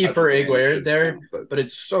unlucky for Aguirre there, but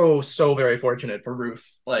it's so very fortunate for Roof.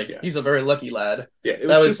 Like he's a very lucky lad. Yeah, it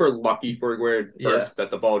was super lucky for Aguirre first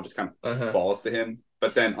that the ball just kind of falls to him,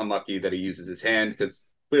 but then unlucky that he uses his hand because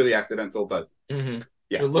clearly accidental. But yeah,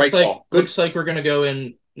 it looks like we're gonna go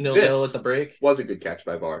in 0-0 at the break. Was a good catch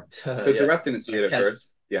by VAR because the ref didn't see it at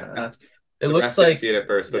first. Yeah. It looks like see it at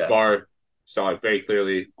first, but VAR saw it very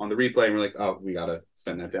clearly on the replay, and we're like, "Oh, we gotta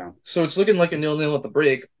send that down." So it's looking like a 0-0 at the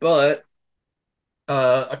break, but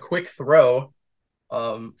a quick throw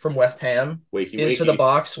from West Ham into the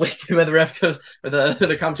box. Wakey, when the ref goes,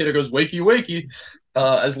 the commentator goes, "Wakey,"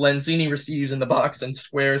 as Lanzini receives in the box and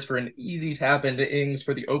squares for an easy tap into Ings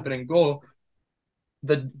for the opening goal.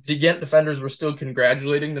 The Ghent defenders were still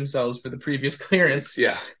congratulating themselves for the previous clearance.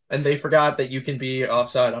 Yeah. And they forgot that you can be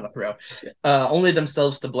offside on a throw. Only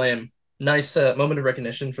themselves to blame. Nice moment of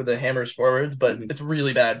recognition for the Hammers forwards, but it's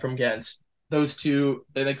really bad from Ghent. Those two,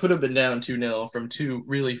 they could have been down 2-0 from two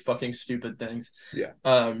really fucking stupid things. Yeah.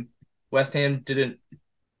 West Ham didn't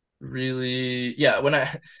really... Yeah, when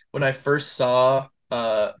I first saw...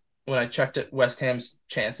 when I checked at West Ham's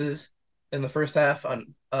chances in the first half,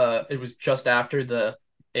 it was just after the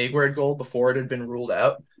Aguirre goal before it had been ruled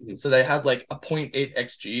out. So they had like a 0.8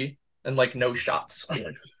 XG and like no shots.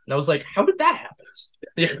 And I was like, how did that happen?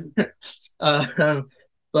 Yeah.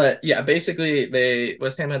 But yeah, basically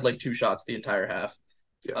West Ham had like 2 shots the entire half.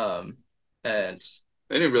 Yeah. And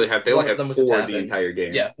they didn't really have, they only had 4 the entire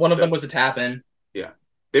game. Yeah. One of them was a tap in. Yeah.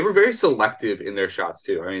 They were very selective in their shots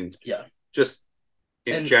too. I mean, just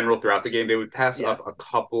in general throughout the game, they would pass up a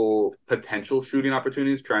couple potential shooting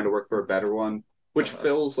opportunities trying to work for a better one, which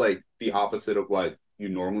feels like the opposite of what you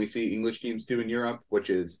normally see English teams do in Europe, which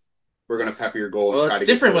is we're going to pepper your goal. Well, it's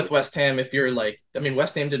different with West Ham if you're like, I mean,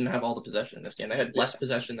 West Ham didn't have all the possession in this game. They had less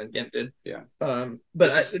possession than Ghent did. Yeah.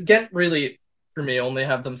 But Ghent really, for me, only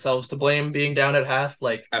have themselves to blame being down at half.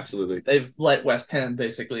 Like, absolutely. They've let West Ham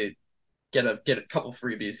basically get a couple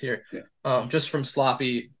freebies here. Yeah. Just from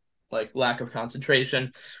sloppy, like, lack of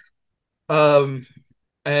concentration. And,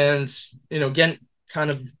 Ghent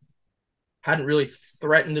kind of hadn't really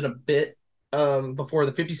threatened in a bit before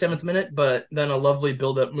the 57th minute, but then a lovely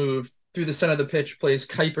build-up move through the center of the pitch, plays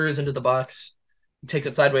Kuipers into the box, takes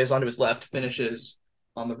it sideways onto his left, finishes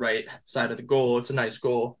on the right side of the goal. It's a nice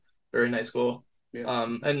goal, very nice goal,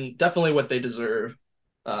 and definitely what they deserve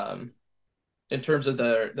in terms of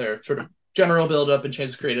their sort of general build-up and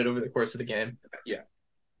chances created over the course of the game.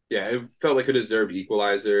 Yeah, it felt like a deserved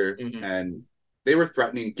equalizer, and they were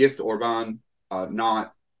threatening. Gift Orban,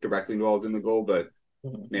 not directly involved in the goal, but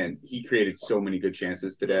man, he created so many good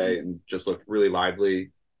chances today and just looked really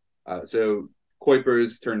lively. So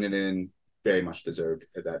Kuipers turned it in, very much deserved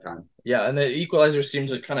at that time. Yeah, and the equalizer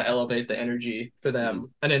seems to kind of elevate the energy for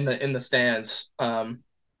them, and in the stands,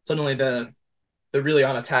 suddenly they're really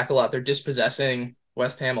on attack a lot. They're dispossessing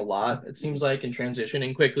West Ham a lot, it seems like, and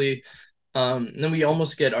transitioning quickly. And then we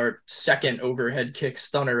almost get our second overhead kick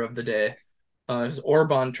stunner of the day. As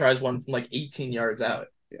Orban tries one from like 18 yards out,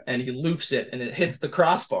 and he loops it, and it hits the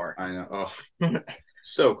crossbar. I know. Oh,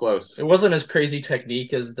 so close. It wasn't as crazy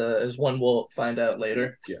technique as one we'll find out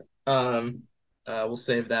later. We'll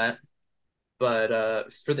save that,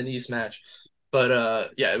 but for the Nice match.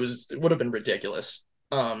 But yeah, it would have been ridiculous.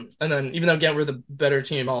 And then even though Ghent were the better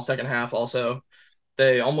team all second half, also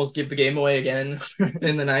they almost give the game away again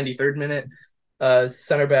in the 93rd minute.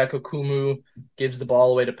 Center back Okumu gives the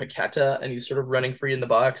ball away to Paqueta, and he's sort of running free in the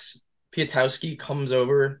box. Piatowski comes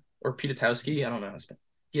over, or Piatowski, I don't know.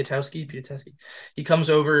 Piatowski. He comes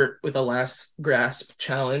over with a last grasp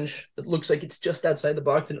challenge. It looks like it's just outside the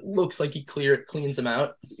box, and it looks like he cleans him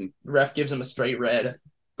out. The ref gives him a straight red.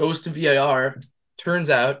 Goes to VAR. Turns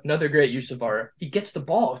out, another great use of VAR. He gets the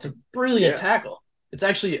ball. It's a brilliant tackle. It's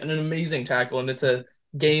actually an amazing tackle, and it's a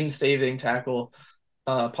game-saving tackle,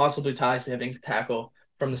 possibly tie-saving tackle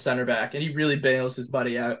from the center back, and he really bails his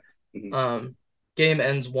buddy out. Game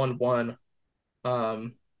ends 1-1.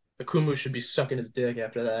 Akumu should be sucking his dick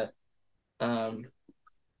after that.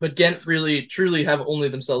 But Ghent really, truly have only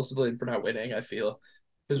themselves to blame for not winning, I feel,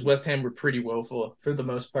 because West Ham were pretty woeful for the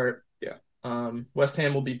most part. West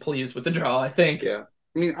Ham will be pleased with the draw, I think. I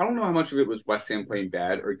mean, I don't know how much of it was West Ham playing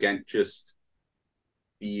bad or Ghent just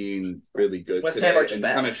being really good West today Ham are just and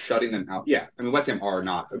bad. kind of shutting them out. Yeah, I mean, West Ham are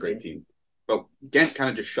not a great team, but Ghent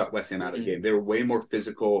kind of just shut West Ham out of the game. They were way more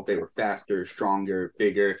physical. They were faster, stronger,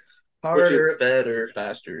 bigger. Harder, better,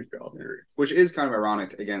 faster, stronger. Which is kind of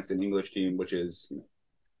ironic against an English team, which is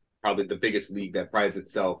probably the biggest league that prides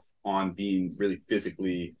itself on being really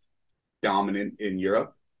physically dominant in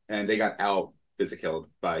Europe. And they got out physicaled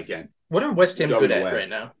by Ghent. What are West Ham good at right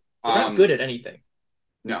now? They're not good at anything.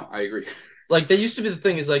 No, I agree. Like, they used to be the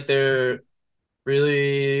thing is, like, they're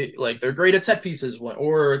really, like, they're great at set pieces,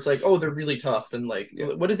 or it's like, oh, they're really tough, and, like,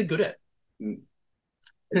 what are they good at?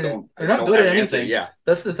 They're not good at anything. Yeah.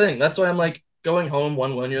 That's the thing. That's why I'm, like, going home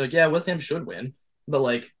 1-1, you're like, yeah, West Ham should win. But,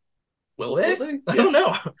 like, will they? I don't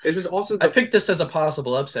know. This is also I picked this as a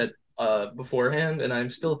possible upset beforehand, and I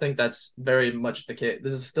still think that's very much the case.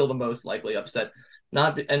 This is still the most likely upset.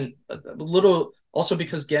 And a little also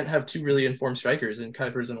because Ghent have two really informed strikers in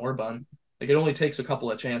Kuipers and Orban. Like, it only takes a couple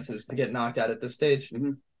of chances to get knocked out at this stage.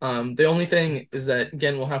 The only thing is that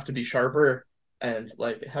Ghent will have to be sharper and,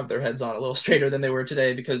 like, have their heads on a little straighter than they were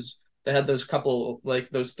today, because they had those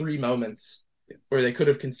three moments where they could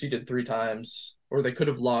have conceded 3 times, or they could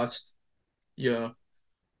have lost,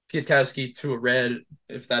 Piatkowski to a red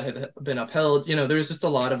if that had been upheld. There's just a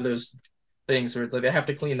lot of those things where it's like they have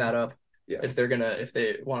to clean that up if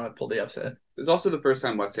they want to pull the upset. It's also the first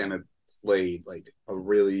time West Ham had played like a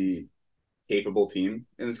really capable team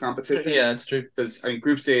in this competition. Yeah, it's true. Because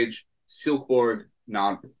group stage, Silkeborg,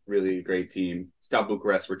 not really a great team. Steaua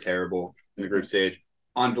Bucharest were terrible in the group stage.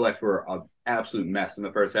 Anderlecht were an absolute mess in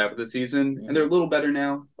the first half of the season, and they're a little better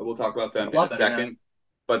now. We'll talk about them in a second. Now.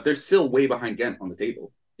 But they're still way behind Ghent on the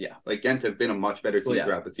table. Yeah. Like, Ghent have been a much better team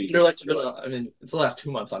throughout the season. Anderlecht have been, it's the last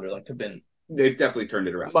 2 months Anderlecht have been. They've definitely turned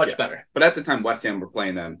it around. Much better. But at the time West Ham were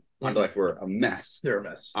playing them, Anderlecht were a mess. They're a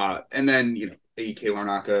mess. And then, AEK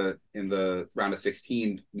Larnaca in the round of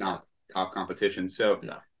 16, not top competition. So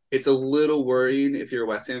it's a little worrying if you're a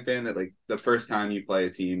West Ham fan that, like, the first time you play a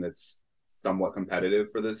team that's somewhat competitive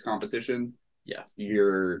for this competition,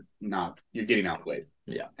 you're getting outplayed.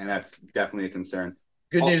 Yeah. And that's definitely a concern.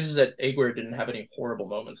 Good news is that Aguirre didn't have any horrible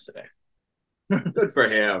moments today. Good for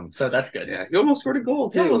him. So that's good. Yeah, he almost scored a goal,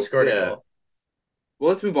 too. He almost scored a goal. Well,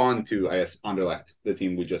 let's move on to, I guess, Anderlecht, the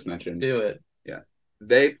team we just mentioned. Do it. Yeah.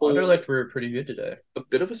 Anderlecht were pretty good today. A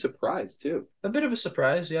bit of a surprise, too. A bit of a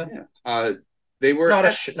surprise, yeah. They were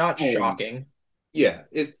not shocking. Yeah.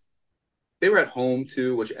 They were at home,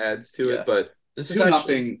 too, which adds to it, but this is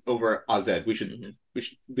nothing over AZ. We should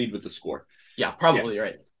lead with the score. Yeah, probably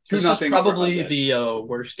right. This was probably the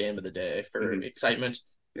worst game of the day for excitement.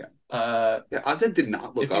 Yeah. AZ did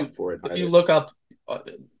not look up for it. If you look up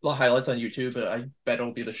the highlights on YouTube, I bet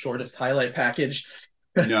it'll be the shortest highlight package.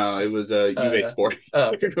 No, it was Juve Sport.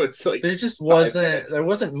 It was like there just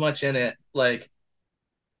wasn't much in it. Like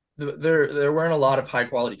there weren't a lot of high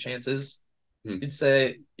quality chances. You'd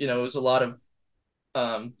say, it was a lot of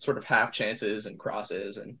sort of half chances and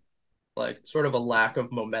crosses and like sort of a lack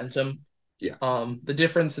of momentum. Yeah. The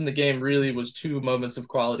difference in the game really was 2 moments of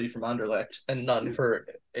quality from Anderlecht and none for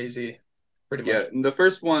AZ. Pretty much. Yeah, in the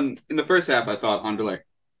first half, I thought Anderlecht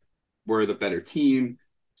were the better team.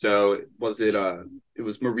 So it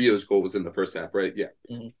was Murillo's goal was in the first half, right? Yeah.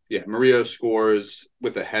 Mm-hmm. Yeah, Murillo scores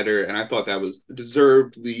with a header, and I thought that was a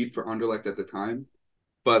deserved lead for Anderlecht at the time.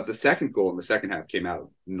 But the second goal in the second half came out of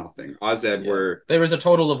nothing. AZ were... There was a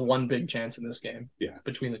total of 1 big chance in this game. Yeah.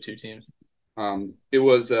 Between the 2 teams. It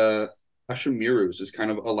was Ashimiru just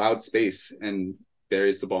kind of allowed space and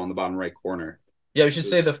buries the ball in the bottom right corner. Yeah, we should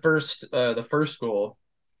say the first goal,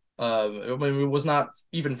 it was not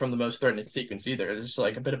even from the most threatening sequence either. It was just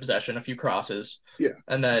like a bit of possession, a few crosses. Yeah.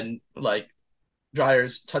 And then like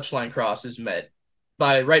Dreyer's touchline cross is met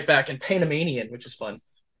by right back and Panamanian, which is fun,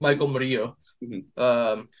 Michael Murillo,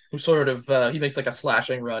 who sort of he makes like a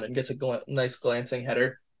slashing run and gets a nice glancing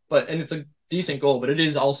header. And it's a decent goal, but it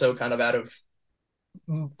is also kind of out of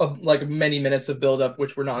like many minutes of build-up,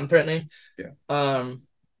 which were non-threatening. Yeah.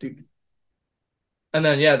 And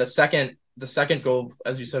then the second goal,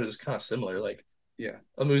 as you said, is kind of similar. Like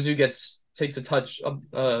Amuzu takes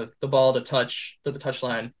the ball to the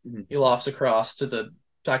touchline. He lofts across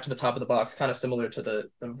back to the top of the box, kind of similar to the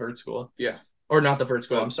Vert goal. Yeah. Or not the Vert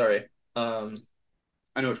goal, I'm sorry. I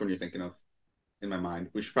know which one you're thinking of in my mind.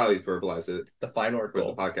 We should probably verbalize it. The Feyenoord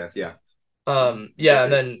goal. The podcast, yeah. And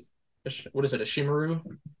then what is it, Ashimaru?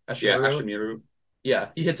 Yeah, Ashimiru. Yeah,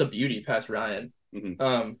 he hits a beauty past Ryan.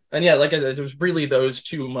 Mm-hmm. And yeah, like I said, it was really those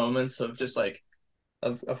 2 moments of just like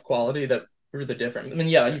of quality that were the difference. I mean,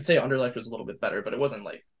 yeah, you'd say Anderlecht was a little bit better, but it wasn't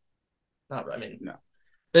like no.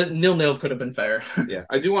 0-0 could have been fair. Yeah,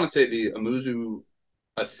 I do want to say the Amuzu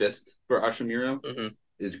assist for Ashimiru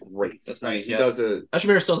is great. That's nice. He does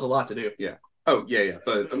Ashimiru still has a lot to do. Yeah. Oh, yeah.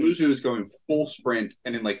 But Amuzu is going full sprint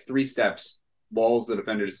and in like 3 steps lulls the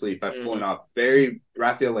defender to sleep by pulling off. Very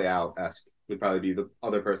Rafael Leao-esque would probably be the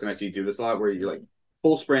other person I see do this a lot, where you're like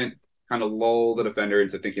full sprint, kind of lull the defender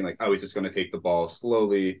into thinking like, oh, he's just going to take the ball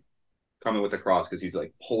slowly, coming with the cross because he's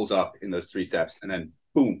like pulls up in those 3 steps, and then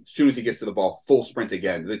boom, as soon as he gets to the ball, full sprint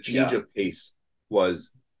again. The change of pace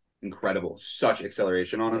was incredible. Such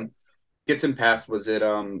acceleration on him. Gets him past. Was it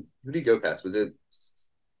who did he go past? Was it?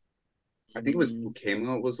 I think it was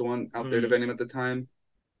Bukema was the one out there defending him at the time,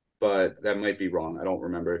 but that might be wrong. I don't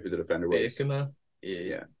remember who the defender was. Bukema.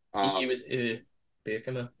 Yeah. He was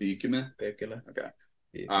Bukema. Okay.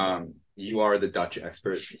 You are the Dutch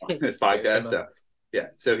expert on this podcast.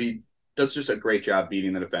 So he does just a great job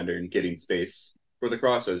beating the defender and getting space for the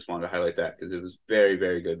cross. So I just wanted to highlight that because it was very,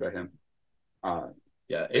 very good by him.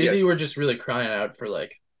 AZ were just really crying out for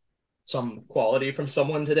like some quality from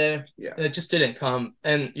someone today. Yeah. And it just didn't come.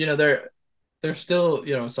 And they're still,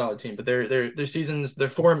 a solid team, but their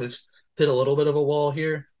form has hit a little bit of a wall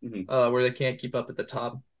here, where they can't keep up at the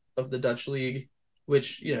top of the Dutch league,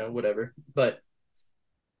 which, whatever. But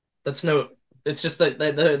it's just that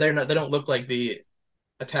they don't look like the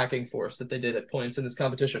attacking force that they did at points in this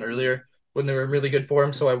competition earlier when they were in really good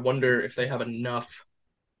form. So I wonder if they have enough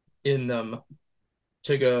in them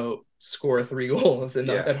to go score 3 goals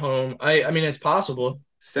at home. I mean, it's possible.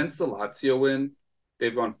 Since the Lazio win,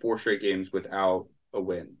 they've gone 4 straight games without a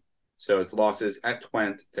win. So it's losses at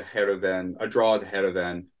Twente to Heerenveen, a draw to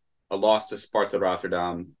Heerenveen, a loss to Sparta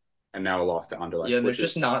Rotterdam, and now a loss to Anderlecht. Yeah, they're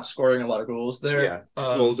just not scoring a lot of goals there. Yeah,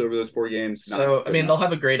 goals over those 4 games. So, I mean, they'll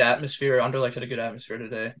have a great atmosphere. Anderlecht had a good atmosphere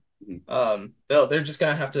today. They're just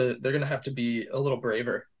going to have to, they're going to have to be a little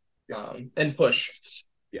braver and push.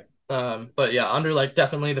 Yeah. But yeah, Anderlecht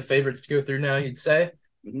definitely the favorites to go through now, you'd say.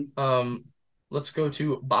 Let's go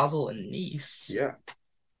to Basel and Nice. Yeah.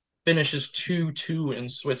 Finishes 2-2 in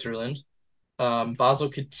Switzerland. Basel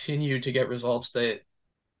continue to get results that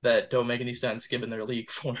don't make any sense given their league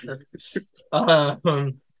form.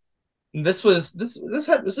 This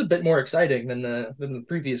was a bit more exciting than the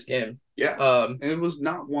previous game. Yeah. And it was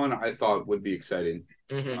not one I thought would be exciting.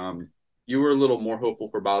 You were a little more hopeful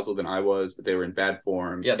for Basel than I was, but they were in bad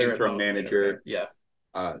form. Yeah, they're interim manager. Yeah.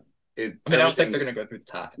 I don't think they're gonna go through the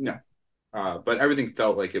top. No. But everything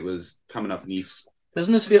felt like it was coming up Nice.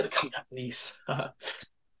 Doesn't this feel like coming up Nice?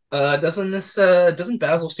 Doesn't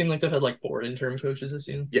Basel seem like they've had like 4 interim coaches this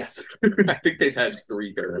season? Yes. I think they've had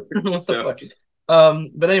 3 What the fuck?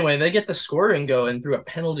 But anyway, they get the scoring going through a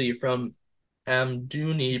penalty from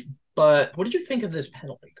Amdouni. But what did you think of this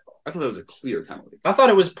penalty call? I thought that was a clear penalty. I thought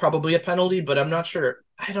it was probably a penalty, but I'm not sure.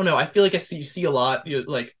 I don't know. I feel like you see a lot.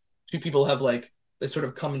 Like two people have like they sort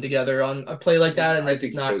of coming together on a play like that, and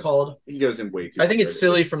it's not called. He goes in way too. I think it's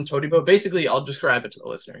silly from Todibo. Basically, I'll describe it to the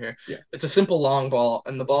listener here. Yeah, it's a simple long ball,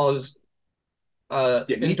 and the ball is.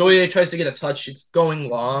 Ndoye tries to get a touch. It's going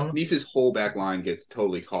long. Nice's whole back line gets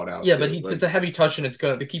totally caught out. Yeah, but it's a heavy touch, and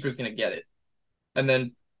the keeper's gonna get it, and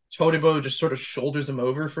then Todibo just sort of shoulders him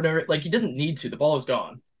over for no. Like he doesn't need to. The ball is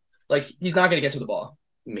gone. Like he's not gonna get to the ball.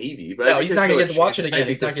 Maybe, but no, he's not gonna get to watch it again.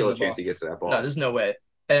 He's not getting the ball. He gets to that ball. No, there's no way.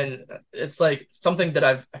 And it's like something that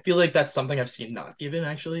I feel like that's something I've seen not given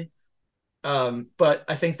actually. But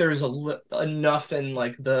I think there's enough in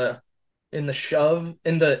like in the shove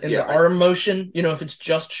in the arm motion. If it's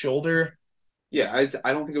just shoulder. Yeah,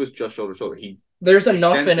 I don't think it was just shoulder. There's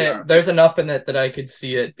enough in it. There's enough in it that I could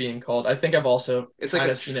see it being called. I think I've also kind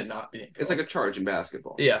of seen it not being called. It's like a charge in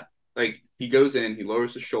basketball. Yeah. Like he goes in, he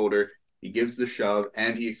lowers the shoulder, he gives the shove,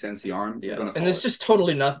 and he extends the arm. Yeah, and it's just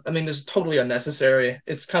totally nothing. I mean, this is totally unnecessary.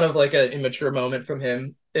 It's kind of like an immature moment from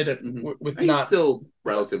him. He's still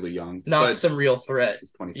relatively young, not some real threat.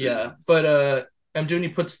 Yeah, but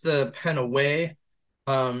Amdouni puts the pen away.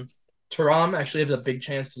 Thuram actually has a big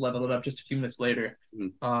chance to level it up just a few minutes later.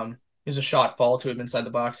 There's a shot fall to him inside the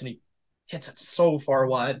box, and he hits it so far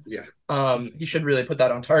wide. Yeah. He should really put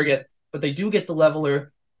that on target, but they do get the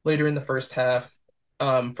leveler later in the first half.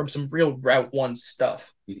 From some real Route 1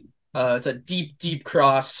 stuff. It's a deep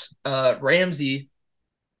cross. Ramsey,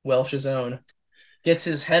 Welsh's own, gets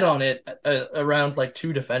his head on it around like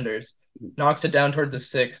two defenders, knocks it down towards the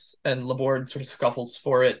 6, and Laborde sort of scuffles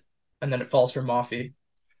for it, and then it falls for Mafi,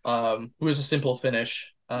 who is a simple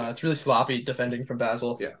finish. It's really sloppy defending from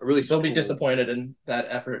Basel. Yeah, they'll be disappointed in that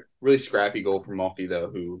effort. Really scrappy goal from Mafi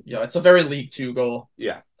though. It's a very League 2 goal.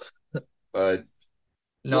 Yeah, but.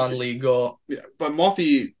 Non-league goal. Yeah, but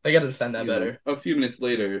Mafi, they got to defend that better. A few minutes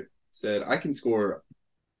later, said, "I can score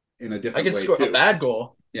in a different way. I can score too. A bad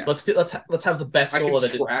goal. Yeah, let's have the best goal of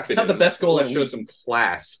the. Let's have the best goal. Let's show some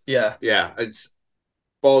class. Yeah, It's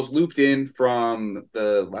balls looped in from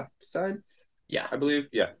the left side. Yeah, I believe.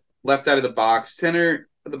 Yeah, left side of the box. Center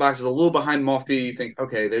of the box is a little behind Mafi. You think,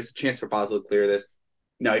 okay, there's a chance for Basel to clear this.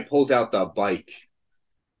 No, he pulls out the bike,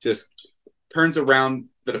 just turns around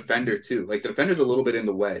the defender too. Like the defender's a little bit in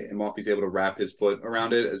the way, and Mafi's able to wrap his foot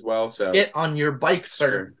around it as well. So get on your bike,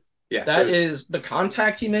 sir. Yeah, that is the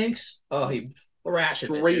contact he makes. Oh, he thrashes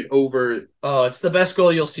straight over. Oh, it's the best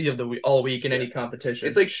goal you'll see of all week in any competition.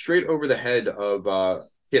 It's like straight over the head of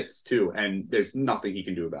Hits too, and there's nothing he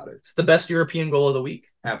can do about it. It's the best European goal of the week.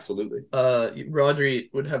 Absolutely.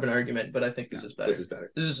 Rodri would have an argument, but I think this is better. This is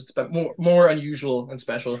better. This is more unusual and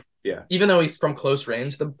special. Yeah. Even though he's from close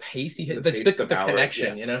range, the pace he hit, the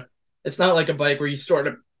connection, it's not like a bike where you sort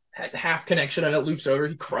of had half connection and it loops over.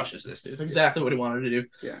 He crushes this dude. It's exactly what he wanted to do.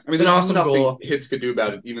 Yeah. I mean, it's an awesome goal. Hits could do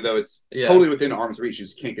about it, even though it's totally within arm's reach. You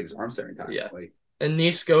just can't get his arms there in time. Yeah. And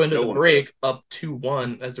Nice go into the break up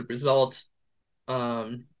 2-1 as a result.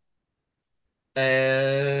 And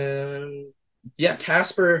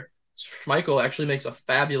Kasper Schmeichel actually makes a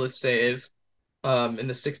fabulous save in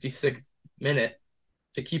the 66th minute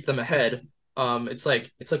to keep them ahead. It's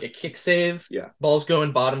like a kick save. Yeah. Ball's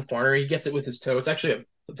going bottom corner. He gets it with his toe. It's actually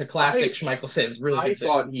a classic Schmeichel save. It's really I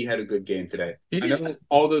thought he had a good game today. I know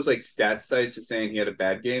all those like stats sites are saying he had a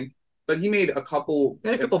bad game, but he made a couple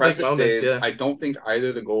big moments, saves. Yeah. I don't think either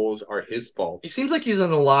of the goals are his fault. He seems like he's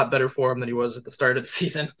in a lot better form than he was at the start of the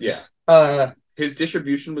season. Yeah. His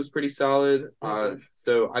distribution was pretty solid.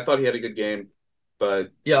 So I thought he had a good game,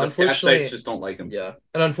 but the stat sites just don't like him. Yeah.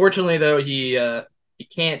 And unfortunately though, he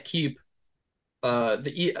can't keep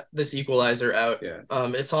this equalizer out. Yeah.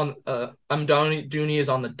 It's on Amdouni is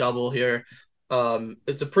on the double here.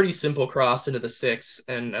 It's a pretty simple cross into the 6,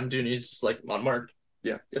 and Amdouni's just like unmarked.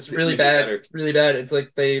 Yeah. It's really bad. Really bad. It's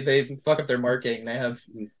like they fuck up their marking. They had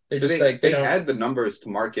the numbers to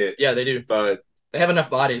mark it. Yeah, they do. But they have enough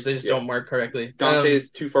bodies. They just don't mark correctly. Dante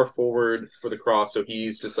is too far forward for the cross, so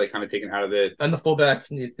he's just like kind of taken out of it. And the fullback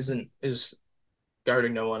is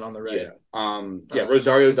guarding no one on the right. Yeah.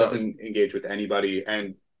 Rosario doesn't engage with anybody,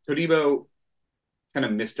 and Todibo kind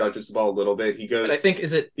of misjudges the ball a little bit. He goes. And I think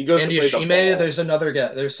he goes Andy Oshime. There's another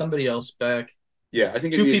guy. There's somebody else back. Yeah, I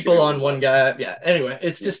think two people on one guy. Yeah. Anyway,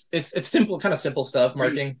 it's just it's simple, kind of simple stuff.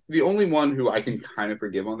 Marking. The only one who I can kind of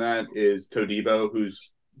forgive on that is Todibo,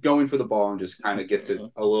 who's going for the ball and just kind of gets it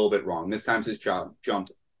a little bit wrong. This time his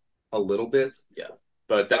jumped a little bit. Yeah.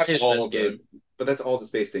 But that's all the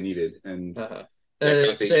space they needed. And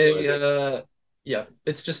Yeah,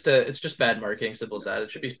 it's just bad marking, simple as that.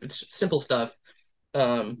 It's simple stuff.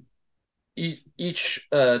 Um, each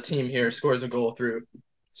team here scores a goal through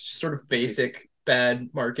it's just sort of basic bad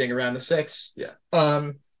marking around the six. Yeah.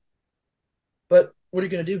 But what are you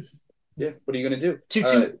gonna do? Yeah. What are you gonna do?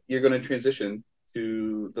 2-2. You're gonna transition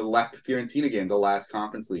to the Lech Fiorentina game, the last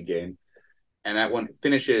Conference League game, and that one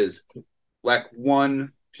finishes Lech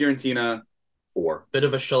 1, Fiorentina 4. Bit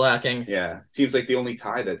of a shellacking. Yeah, seems like the only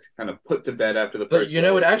tie that's kind of put to bed after the But first.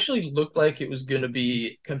 it actually looked like it was going to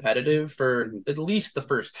be competitive for at least the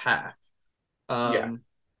first half. Yeah.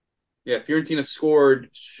 Yeah, Fiorentina scored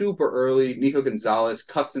super early. Nico Gonzalez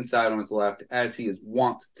cuts inside on his left, as he is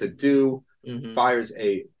wont to do, fires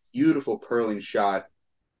a beautiful curling shot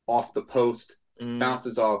off the post,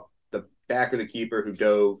 bounces off the back of the keeper who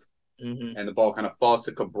dove, and the ball kind of falls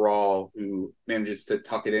to Cabral, who manages to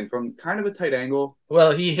tuck it in from kind of a tight angle.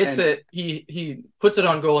 Well, he hits it. He puts it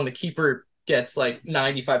on goal, and the keeper gets like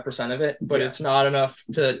 95% of it, but it's not enough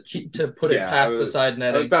to put it past the side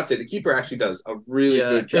netting. I was about to say the keeper actually does a really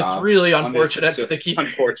good job. It's really unfortunate for the keeper.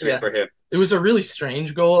 Unfortunate for him. It was a really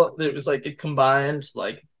strange goal. It was like it combined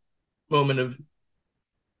like moment of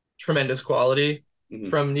tremendous quality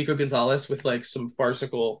from Nico Gonzalez with like some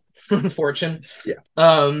farcical fortune. Yeah.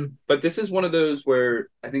 But this is one of those where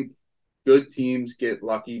I think good teams get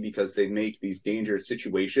lucky because they make these dangerous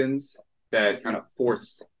situations that kind of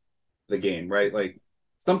force the game, right? Like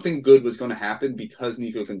something good was going to happen because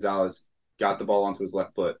Nico Gonzalez got the ball onto his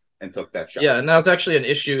left foot and took that shot. Yeah, and that was actually an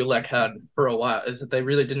issue Lech had for a while, is that they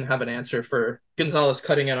really didn't have an answer for Gonzalez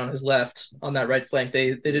cutting in on his left on that right flank.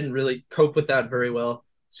 They didn't really cope with that very well.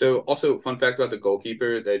 So also, fun fact about the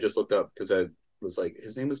goalkeeper, they just looked up because I was like,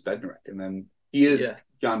 his name was Bednarek, and then he is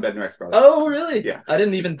John Bednarek's brother. Oh, really? Yeah. I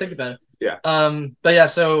didn't even think about it. Yeah. But yeah,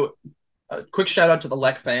 so a quick shout out to the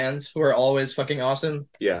Lech fans who are always fucking awesome.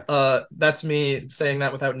 Yeah. That's me saying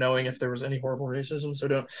that without knowing if there was any horrible racism, so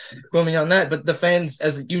don't quote me on that. But the fans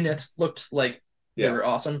as a unit looked like they were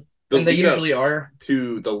awesome. And they usually are.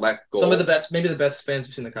 To the Lech goal. Some of the best, maybe the best fans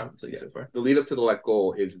we've seen in the Conference League so far. The lead up to the Lech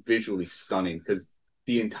goal is visually stunning because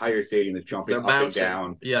the entire stadium is jumping up and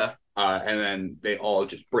down. Yeah. And then they all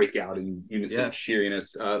just break out in unison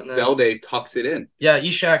cheeriness. Velde tucks it in. Yeah,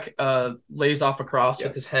 Ishak lays off a cross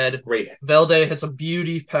with his head. Great. Velde hits a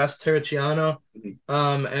beauty past Terracciano.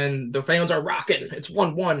 And the fans are rocking. It's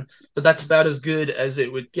 1-1, but that's about as good as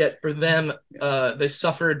it would get for them. They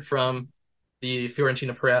suffered from the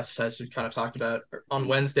Fiorentina press, as we kind of talked about on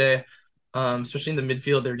Wednesday. Especially in the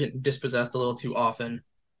midfield, they're getting dispossessed a little too often.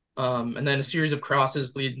 And then a series of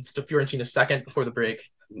crosses leads to Fiorentina's second before the break.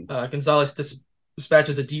 Gonzalez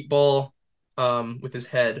dispatches a deep ball with his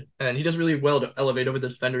head, and he does really well to elevate over the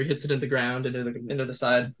defender. He hits it into the ground, into the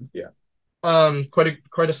side. Yeah.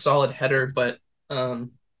 Quite a solid header, but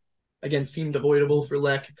again seemed avoidable for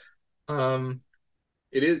Lech. It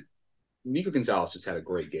is. Nico Gonzalez just had a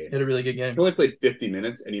great game. Had a really good game. He only played 50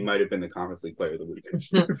 minutes, and he might have been the Conference League Player of the Week.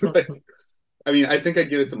 I mean, I think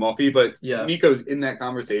I'd give it to Muffy, but Nico's in that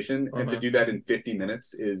conversation, and to do that in 50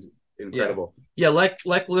 minutes is incredible. Yeah, Lech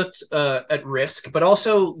looked at risk, but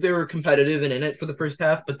also they were competitive and in it for the first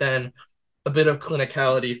half, but then a bit of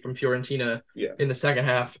clinicality from Fiorentina in the second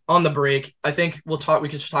half. On the break, I think we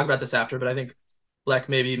can talk about this after, but I think Lech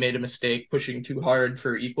maybe made a mistake pushing too hard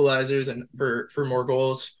for equalizers and for more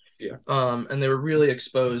goals. Yeah. And they were really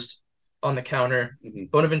exposed on the counter.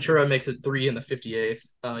 Bonaventura makes it 3 in the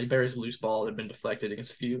 58th. He buries a loose ball that had been deflected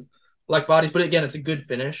against a few Lech bodies, but again, it's a good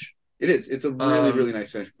finish. It is. It's a really, really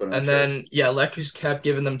nice finish. And then, Lech just kept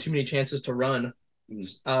giving them too many chances to run.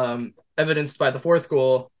 Evidenced by the fourth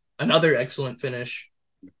goal, another excellent finish.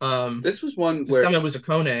 This was one where... This time it was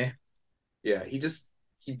Akone. Yeah, he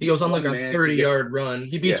goes on like a 30-yard run.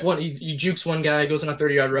 He beats one. He jukes one guy, goes on a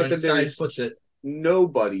 30-yard run, side puts it.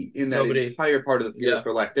 Nobody in that entire part of the field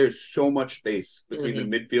for Lech. There's so much space between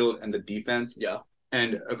the midfield and the defense. Yeah.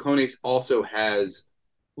 And Akone also has,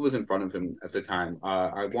 who was in front of him at the time?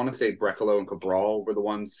 I want to say Brecalo and Cabral were the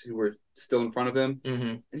ones who were still in front of him.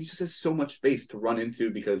 And he just has so much space to run into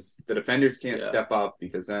because the defenders can't step up,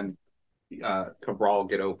 because then Cabral will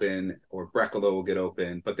get open or Brecalo will get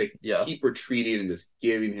open, but they keep retreating and just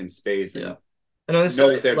giving him space. And no one's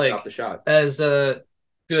there to stop the shot. As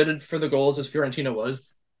good for the goals as Fiorentina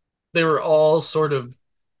was, they were all sort of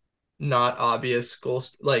not obvious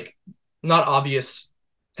goals, like not obvious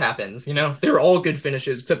tap-ins. They were all good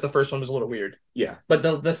finishes, except the first one was a little weird. Yeah, but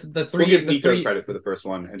the three. We'll give Nico credit for the first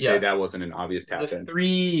one and say that wasn't an obvious tap-in. The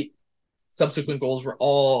 3 subsequent goals were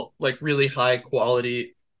all like really high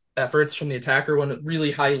quality efforts from the attacker. One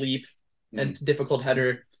really high leap and difficult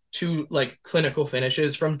header. 2 like clinical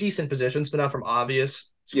finishes from decent positions, but not from obvious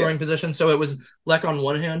scoring position. So it was Lech on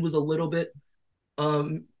one hand was a little bit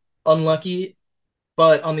unlucky,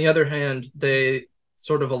 but on the other hand, they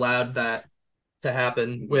sort of allowed that to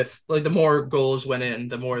happen with like the more goals went in,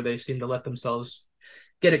 the more they seemed to let themselves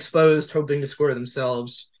get exposed, hoping to score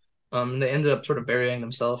themselves. And they ended up sort of burying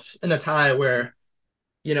themselves in a tie where,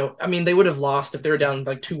 I mean, they would have lost if they were down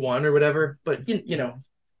like 2-1 or whatever, but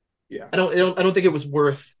yeah, I don't think it was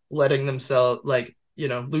worth letting themselves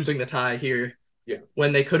losing the tie here. Yeah.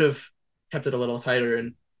 When they could have kept it a little tighter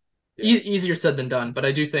and easier said than done. But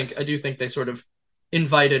I do think they sort of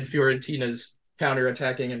invited Fiorentina's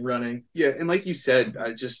counter-attacking and running. Yeah, and like you said,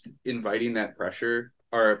 just inviting that pressure,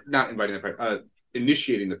 or not inviting the pressure,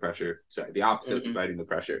 initiating the pressure. Sorry, the opposite of inviting the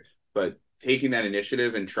pressure, but taking that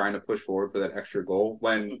initiative and trying to push forward for that extra goal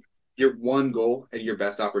when your one goal and your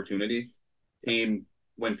best opportunity came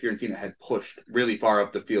when Fiorentina had pushed really far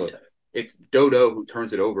up the field. Yeah. It's Dodo who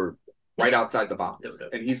turns it over right outside the box,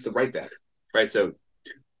 and he's the right back, right? So,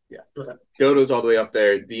 Dodo's all the way up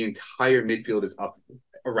there. The entire midfield is up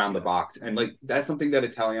around the box, and like that's something that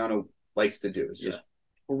Italiano likes to do. Is just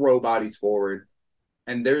throw bodies forward,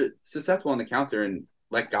 and they're susceptible on the counter, and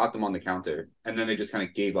Lech got them on the counter, and then they just kind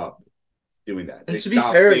of gave up doing that. And to be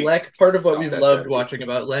fair, Lech, part of what we've loved watching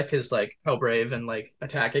about Lech is like how brave and like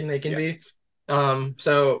attacking they can be.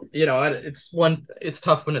 So it's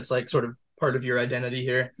tough when it's like sort of part of your identity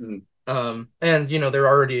here. And they're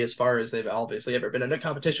already as far as they've obviously ever been in a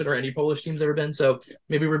competition or any Polish team's ever been. So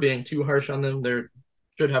maybe we're being too harsh on them. They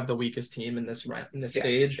should have the weakest team in this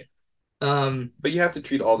stage. But you have to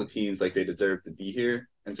treat all the teams like they deserve to be here,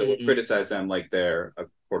 and so we'll criticize them like they're a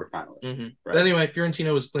quarterfinalist. Right? But anyway,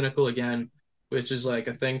 Fiorentina was clinical again, which is like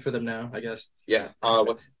a thing for them now, I guess. Yeah.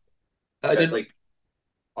 I did like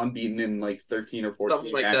unbeaten in like 13 or 14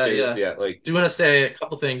 something like matches. That. Yeah. Like, do you want to say a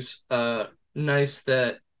couple things? Nice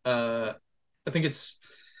that I think it's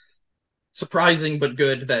surprising but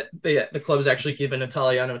good that the club's actually given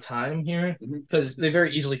Italiano time here, because they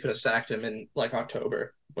very easily could have sacked him in like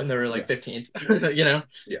October when they were like 15th,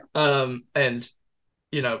 and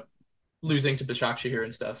losing to Başakşehir here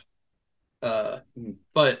and stuff.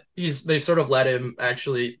 But they've sort of let him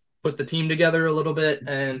actually put the team together a little bit,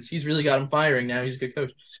 and he's really got him firing now. He's a good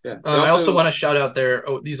coach. Yeah. I also want to shout out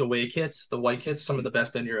these away kits, the white kits, some of the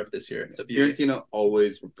best in Europe this year. Fiorentina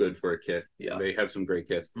always good for a kit. Yeah, they have some great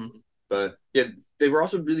kits. But they were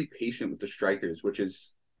also really patient with the strikers, which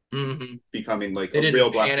is becoming like a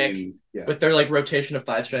real blessing. Yeah. With their like rotation of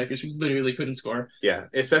 5 strikers who literally couldn't score. Yeah,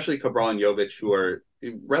 especially Cabral and Jovic, who are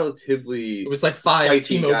relatively. It was like 5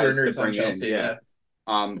 Timo Werners on Chelsea. Yeah.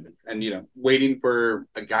 And waiting for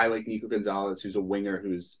a guy like Nico Gonzalez, who's a winger,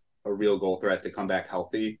 who's a real goal threat, to come back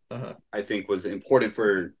healthy, I think was important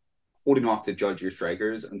for holding off to judge your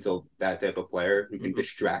strikers until that type of player who can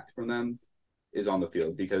distract from them is on the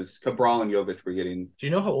field, because Cabral and Jovic were getting. Do you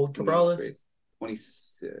know how old Cabral is?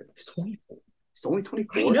 26. He's 24. He's only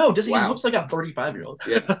 24. I know. He looks like a 35-year-old.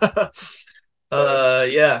 Yeah.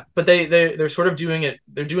 Yeah. But they're sort of doing it.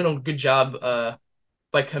 They're doing a good job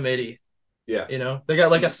by committee. Yeah. They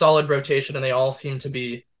got like a solid rotation, and they all seem to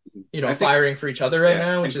be, firing for each other right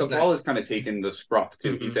now. Which and Cabral has kind of taken the scruff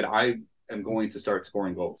too. He said, "I am going to start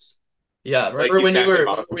scoring goals." Yeah, remember like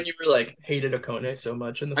when you were like hated Okone so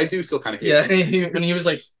much? I do still kind of hate him. When he was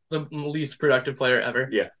like the least productive player ever.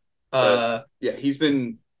 Yeah. He's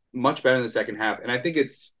been much better in the second half, and I think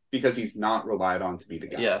it's because he's not relied on to be the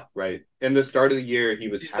guy. Yeah. Right. In the start of the year,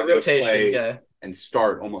 he's the rotation play and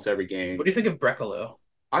start almost every game. What do you think of Brekalo?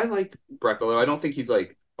 I like Brekalo. I don't think he's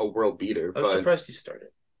like a world beater. I was surprised he started.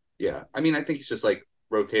 Yeah. I mean, I think he's just like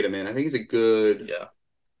rotate him in. I think he's a good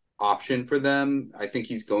option for them. I think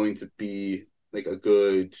he's going to be like a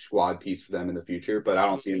good squad piece for them in the future, but I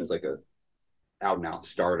don't see him as like a out and out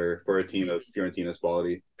starter for a team of Fiorentina's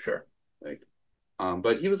quality. Sure. Like,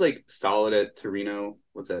 but he was like solid at Torino.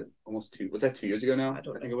 Was that 2 years ago now? I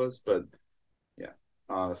think it was, but yeah.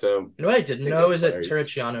 So what I didn't know is that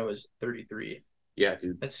Terracciano was 33. Yeah,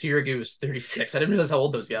 dude. And Sirigu was 36. I didn't realize how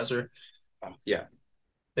old those guys were. Yeah.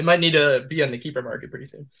 They might need to be on the keeper market pretty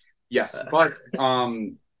soon. Yes, but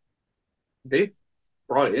they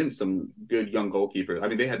brought in some good young goalkeepers. I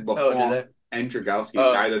mean, they had Lafont and Dragowski.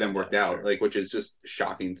 Neither of them worked out, which is just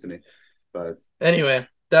shocking to me. But anyway,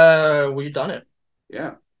 we've done it.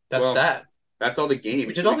 Yeah, that's that. That's all the games.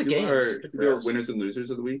 We did all the games. Our winners and losers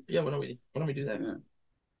of the week. Yeah, why don't we do that? Yeah.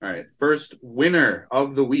 All right, first winner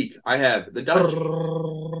of the week. I have the Dutch.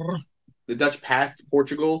 The Dutch passed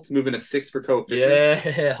Portugal to move into 6th for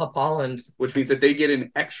coefficient. Yeah, Hup Holland. Which means that they get an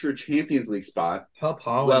extra Champions League spot. Hup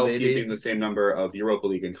Holland, baby. Keeping the same number of Europa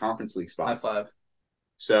League and Conference League spots. High five.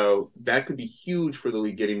 So that could be huge for the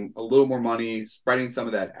league, getting a little more money, spreading some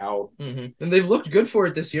of that out. And they've looked good for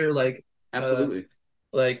it this year. Absolutely.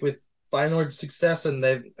 With Feyenoord's success, and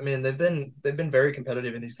they've been very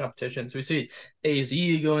competitive in these competitions. We see AZ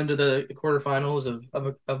go into the quarterfinals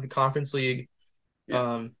of the Conference League.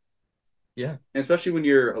 Yeah. Yeah. And especially when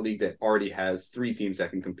you're a league that already has 3 teams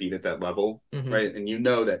that can compete at that level, right? And you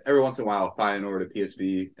know that every once in a while, Feyenoord, a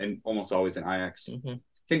PSV, and almost always an Ajax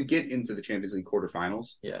can get into the Champions League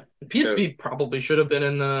quarterfinals. Yeah. The PSV probably should have been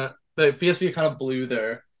in the PSV kind of blew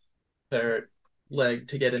their leg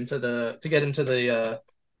to get into the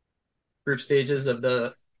group stages of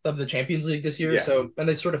the Champions League this year. So, and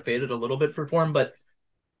they sort of faded a little bit for form, but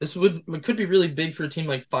this could be really big for a team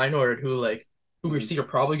like Feyenoord, who we see are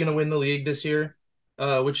probably going to win the league this year,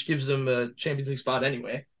 which gives them a Champions League spot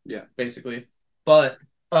anyway. Yeah, basically. But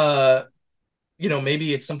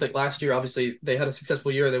maybe it's something. Last year, obviously, they had a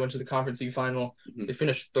successful year. They went to the Conference League final. They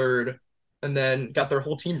finished third, and then got their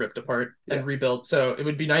whole team ripped apart and rebuilt. So it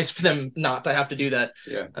would be nice for them not to have to do that.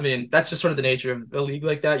 Yeah, I mean, that's just sort of the nature of a league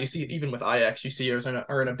like that. You see, even with Ajax, you see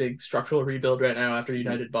are in a big structural rebuild right now after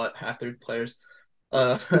United bought half their players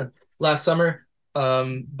last summer.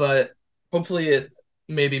 But hopefully it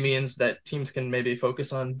maybe means that teams can maybe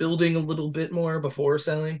focus on building a little bit more before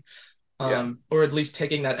selling. Or at least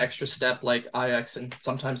taking that extra step like Ajax and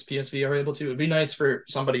sometimes PSV are able to. It'd be nice for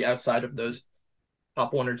somebody outside of those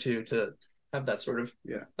top 1 or 2 to have that sort of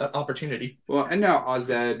opportunity. Well, and now AZ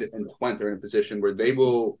and Twente are in a position where they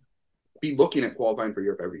will be looking at qualifying for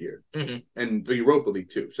Europe every year. And the Europa League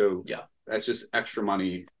too. So that's just extra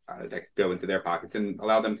money that could go into their pockets and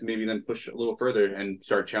allow them to maybe then push a little further and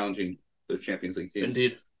start challenging the Champions League teams.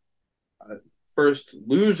 Indeed. First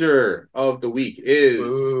loser of the week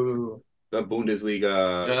is the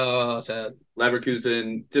Bundesliga. Oh, sad.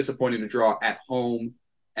 Leverkusen disappointed to draw at home,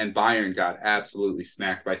 and Bayern got absolutely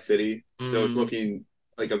smacked by City. So it's looking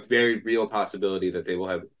like a very real possibility that they will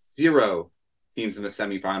have 0 teams in the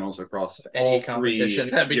semifinals across all 3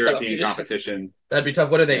 European competition. That'd be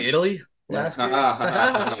tough. What are they, Italy? Last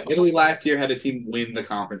year? Italy last year had a team win the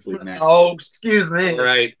Conference League match. Oh, excuse me.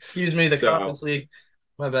 Right. Excuse me, Conference League.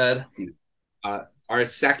 My bad. Our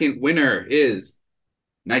second winner is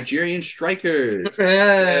Nigerian strikers.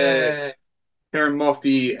 Hey. Karen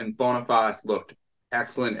Murphy and Boniface looked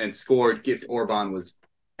excellent and scored. Gift Orban was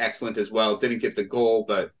excellent as well. Didn't get the goal,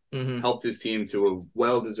 but helped his team to a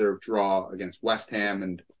well-deserved draw against West Ham.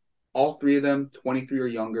 And all 3 of them, 23 or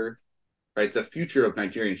younger. Right, the future of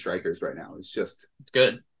Nigerian strikers right now is just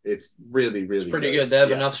good. It's really, really it's pretty good. They have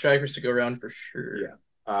enough strikers to go around for sure.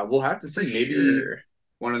 Yeah, we'll have to see. Maybe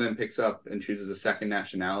one of them picks up and chooses a second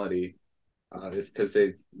nationality, because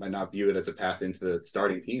they might not view it as a path into the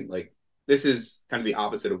starting team. Like, this is kind of the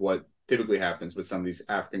opposite of what typically happens with some of these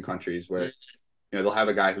African countries, where they'll have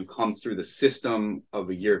a guy who comes through the system of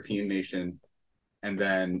a European nation and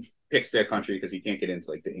then picks their country because he can't get into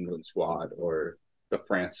like the England squad or the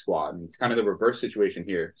France squad. And it's kind of the reverse situation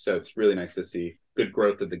here. So it's really nice to see good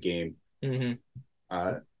growth of the game.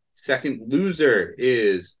 Second loser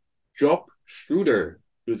is Job Schroeder,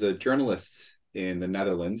 who's a journalist in the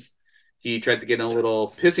Netherlands. He tried to get in a little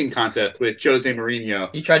pissing contest with Jose Mourinho.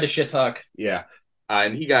 He tried to shit talk. Yeah.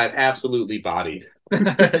 And he got absolutely bodied.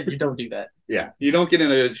 You don't do that. Yeah. You don't get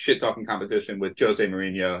in a shit talking competition with Jose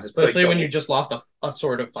Mourinho. Especially when you just lost a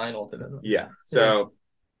sort of final to them. Yeah. So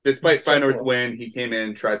despite Feyenoord's win, he came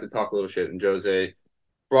in, tried to talk a little shit, and Jose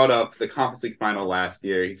brought up the Conference League final last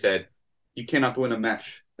year. He said, "You cannot win a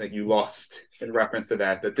match that you lost," in reference to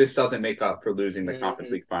that this doesn't make up for losing the Conference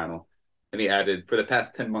League final. And he added, "For the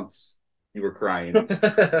past 10 months, you were crying.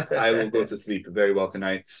 I will go to sleep very well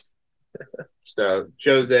tonight." So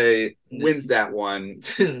Jose wins that one.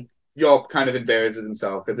 Y'all kind of embarrasses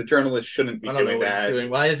himself because a journalist shouldn't be doing that. Doing.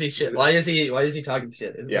 Why is he shit? Why is he talking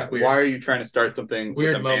shit? Why are you trying to start something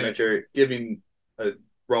weird with a manager, giving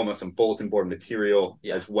Roma some bulletin board material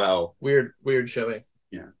as well? Weird showing.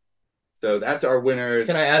 Yeah. So that's our winners.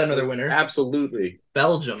 Can I add another winner? Absolutely.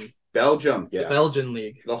 Belgium, yeah. The Belgian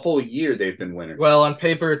league. The whole year they've been winners. Well, on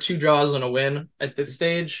paper, 2 draws and a win at this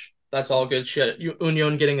stage. That's all good shit.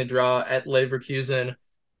 Union getting a draw at Leverkusen.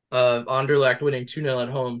 Anderlecht winning 2-0 at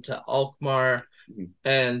home to Alkmaar,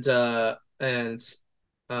 and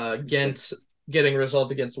Ghent getting a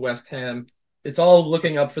result against West Ham. It's all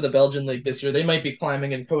looking up for the Belgian league this year. They might be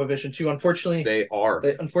climbing in Coalition too. Unfortunately, they are.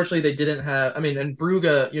 Unfortunately, they didn't have. I mean, and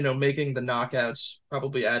Brugge, making the knockouts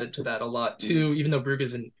probably added to that a lot too. Even though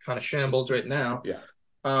Brugge's in kind of shambles right now. Yeah.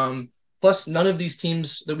 Plus, none of these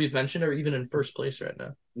teams that we've mentioned are even in first place right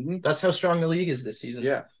now. That's how strong the league is this season.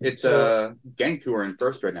 Yeah, it's Genk who are in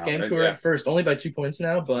first right now. Genk who are in first, only by 2 points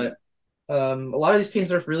now, but A lot of these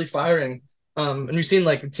teams are really firing. And we've seen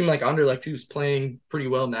like a team like Anderlecht who's playing pretty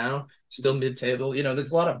well now, still mid-table.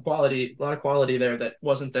 There's a lot of quality there that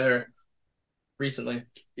wasn't there recently.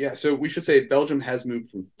 Yeah, so we should say Belgium has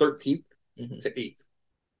moved from 13th Mm-hmm. to 8th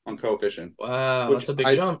on coefficient. Wow, which that's a big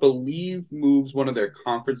I jump. believe moves one of their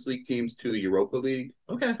Conference League teams to the Europa League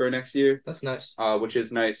for next year. That's nice. Which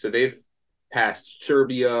is nice. So they've passed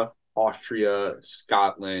Serbia, Austria,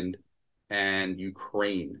 Scotland, and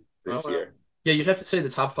Ukraine this year. Yeah, you'd have to say the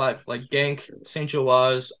top 5, like Genk, Saint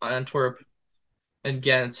Gilloise, Antwerp, and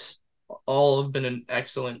Ghent, all have been in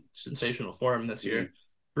excellent, sensational form this year.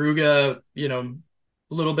 Brugge, a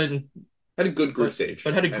little bit had a good group stage,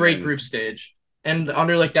 but had a great group stage, and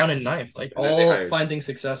Anderlecht down in 9th, like all finding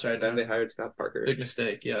success right now. And they hired Scott Parker. Big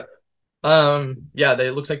mistake, yeah.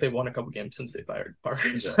 It looks like they won a couple games since they fired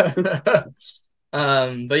Parker. So.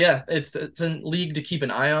 But yeah, it's a league to keep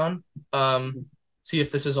an eye on. See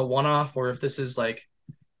if this is a one-off or if this is like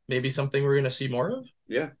maybe something we're gonna see more of.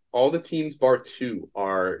 Yeah, all the teams bar 2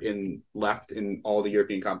 are left in all the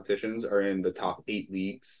European competitions are in the top 8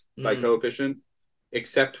 leagues by coefficient,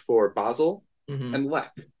 except for Basel and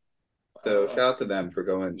Lech. So shout out to them for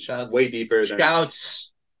going way deeper than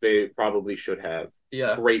they probably should have.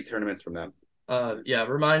 Yeah, great tournaments from them.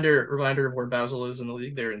 Reminder of where Basel is in the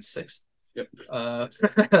league. They're in 6th. Yep.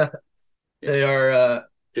 They are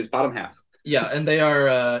just bottom half. Yeah, and they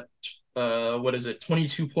are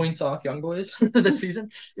 22 points off Young Boys this season.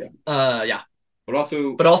 Yeah. But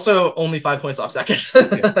also only 5 points off second.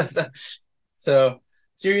 So,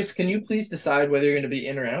 Sirius, can you please decide whether you're going to be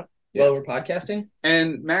in or out while we're podcasting?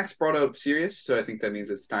 And Max brought up Sirius, so I think that means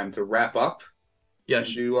it's time to wrap up.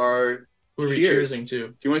 Yes. Do our Who are we cheersing to?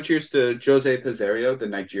 Do you want to cheers to Jose Peseiro, the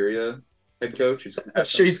Nigeria head coach? I'm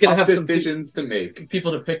sure he's going to have some decisions to make.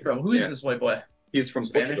 People to pick from. Who is this white boy? He's from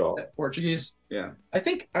Spanish? Portugal. Portuguese? Yeah. I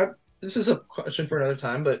think this is a question for another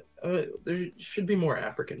time, but there should be more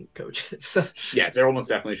African coaches. Yeah, there almost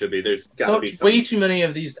definitely should be. There's got to be some. Way too many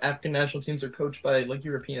of these African national teams are coached by like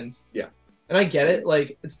Europeans. Yeah. And I get it.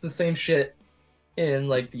 Like, it's the same shit in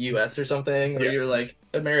like the US or something where you're like,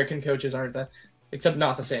 American coaches aren't that, except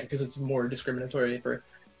not the same because it's more discriminatory for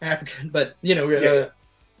African. But,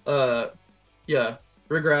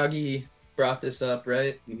 Regragui brought this up,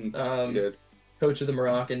 right? Mm-hmm. Good. Coach of the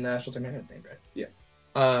Moroccan national team, right? Yeah.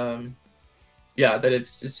 That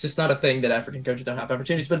it's just not a thing that African coaches don't have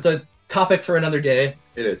opportunities, but it's a topic for another day.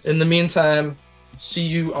 It is. In the meantime, see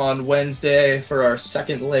you on Wednesday for our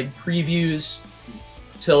second leg previews.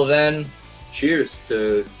 Till then, cheers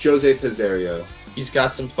to Jose Peseiro. He's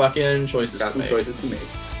got some fucking choices to make.